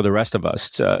for the rest of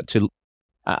us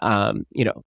I'm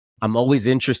always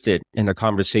interested in the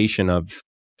conversation of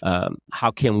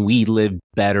how can we live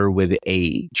better with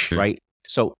age, right?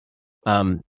 So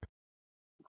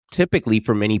typically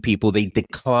for many people, they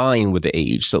decline with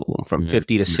age. So from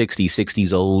 50 to 60,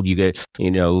 60's old, you get,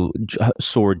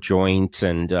 sore joints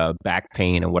and back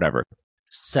pain and whatever.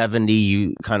 70,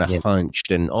 you kind of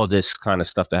hunched and all this kind of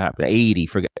stuff that happened. 80,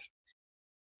 forget.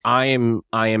 I am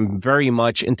very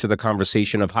much into the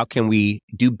conversation of how can we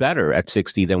do better at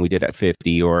 60 than we did at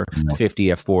 50 or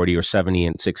 50 at 40 or 70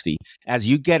 and 60. As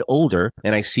you get older,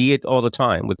 and I see it all the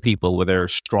time with people where they're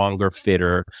stronger,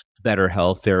 fitter, better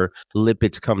health, their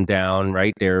lipids come down,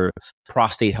 right? Their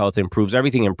prostate health improves,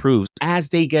 everything improves as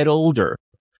they get older.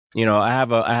 I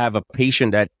have a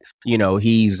patient that,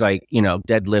 he's like,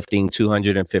 deadlifting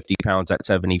 250 pounds at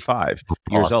 75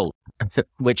 years old,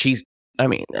 which he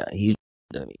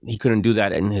couldn't do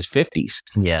that in his 50s.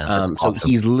 Yeah. So awesome.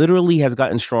 He's literally has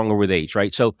gotten stronger with age,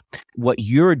 right? So what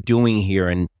you're doing here,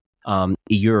 and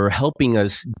you're helping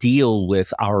us deal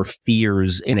with our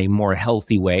fears in a more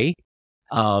healthy way.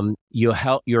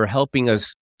 You're helping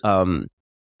us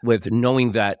with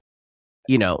knowing that,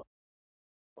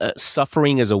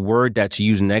 suffering is a word that's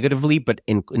used negatively, but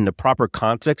in the proper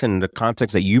context and in the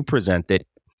context that you presented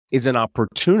is an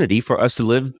opportunity for us to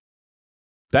live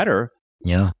better.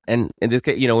 Yeah. And in this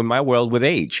case, in my world with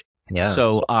age. Yeah.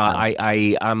 So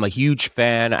I'm a huge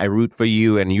fan. I root for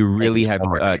you, and you really have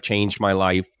changed my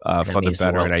life for the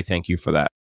better, and I thank you for that.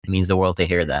 It means the world to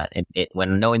hear that.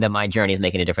 When knowing that my journey is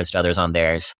making a difference to others on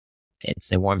theirs,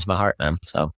 it warms my heart, man.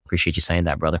 So appreciate you saying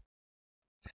that, brother.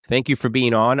 Thank you for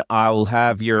being on. I'll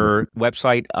have your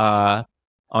website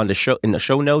on the show in the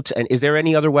show notes. And is there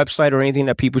any other website or anything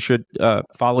that people should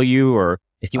follow you, or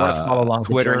if you want to follow along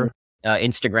Twitter?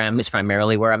 Instagram is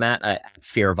primarily where I'm at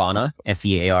Fearvana,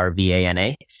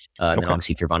 FEARVANA. Then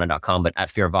obviously Fearvana.com, but at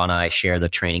Fearvana, I share the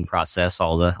training process,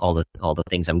 all the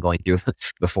things I'm going through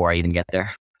before I even get there.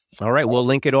 All right, we'll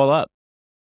link it all up.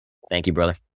 Thank you,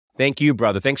 brother. Thank you,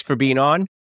 brother. Thanks for being on.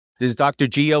 This is Dr.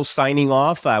 Gio signing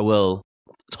off. I will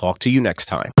talk to you next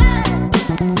time.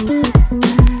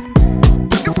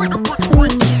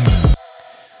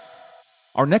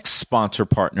 Our next sponsor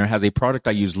partner has a product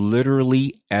I use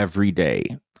literally every day.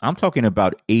 I'm talking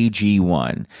about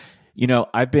AG1.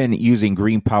 I've been using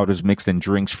green powders mixed in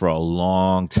drinks for a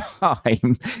long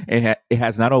time, and it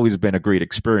has not always been a great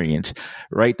experience,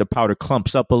 right? The powder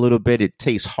clumps up a little bit. It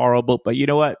tastes horrible, but you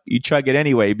know what? You chug it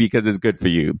anyway because it's good for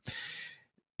you.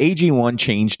 AG1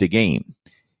 changed the game.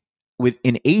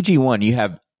 In AG1, you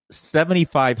have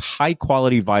 75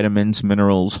 high-quality vitamins,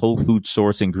 minerals, whole food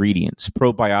source ingredients,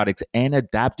 probiotics, and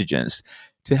adaptogens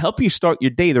to help you start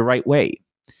your day the right way.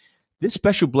 This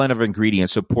special blend of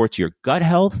ingredients supports your gut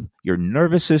health, your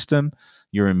nervous system,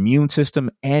 your immune system,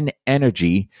 and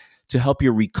energy to help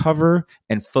you recover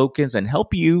and focus and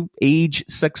help you age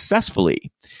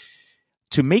successfully.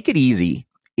 To make it easy,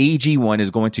 AG1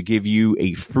 is going to give you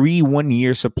a free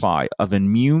 1-year supply of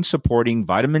immune-supporting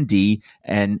vitamin D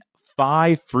and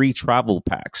 5 free travel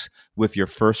packs with your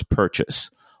first purchase.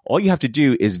 All you have to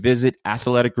do is visit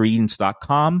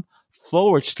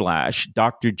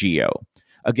athleticgreens.com/Dr. Geo.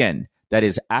 Again, that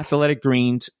is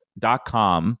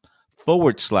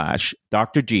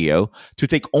athleticgreens.com/Dr. Geo to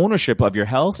take ownership of your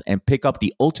health and pick up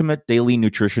the ultimate daily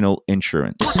nutritional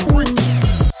insurance.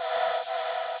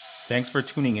 Thanks for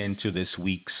tuning in to this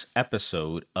week's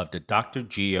episode of the Dr.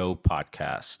 Geo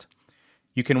podcast.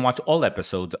 You can watch all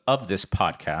episodes of this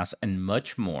podcast and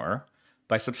much more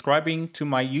by subscribing to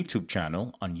my YouTube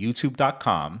channel on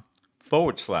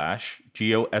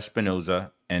youtube.com/Geo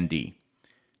Espinoza ND.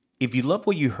 If you love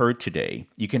what you heard today,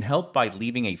 you can help by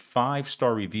leaving a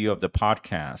 5-star review of the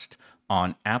podcast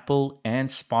on Apple and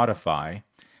Spotify,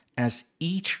 as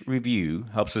each review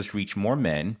helps us reach more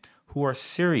men who are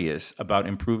serious about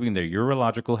improving their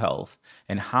urological health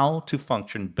and how to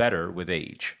function better with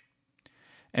age.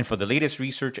 And for the latest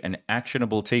research and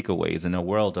actionable takeaways in the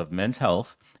world of men's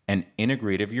health and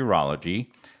integrative urology,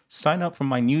 sign up for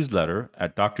my newsletter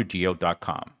at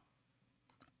drgeo.com.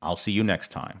 I'll see you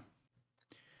next time.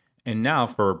 And now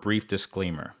for a brief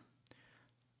disclaimer.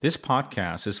 This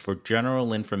podcast is for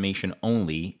general information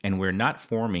only, and we're not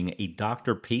forming a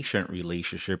doctor-patient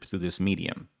relationship through this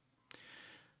medium.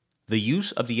 The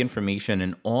use of the information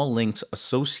and all links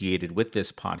associated with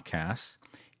this podcast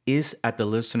is at the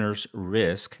listener's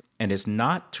risk and is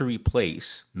not to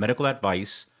replace medical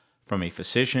advice from a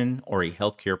physician or a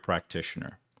healthcare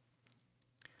practitioner.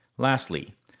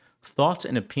 Lastly, thoughts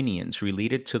and opinions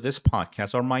related to this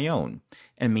podcast are my own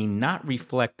and may not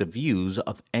reflect the views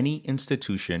of any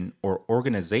institution or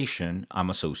organization I'm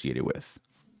associated with.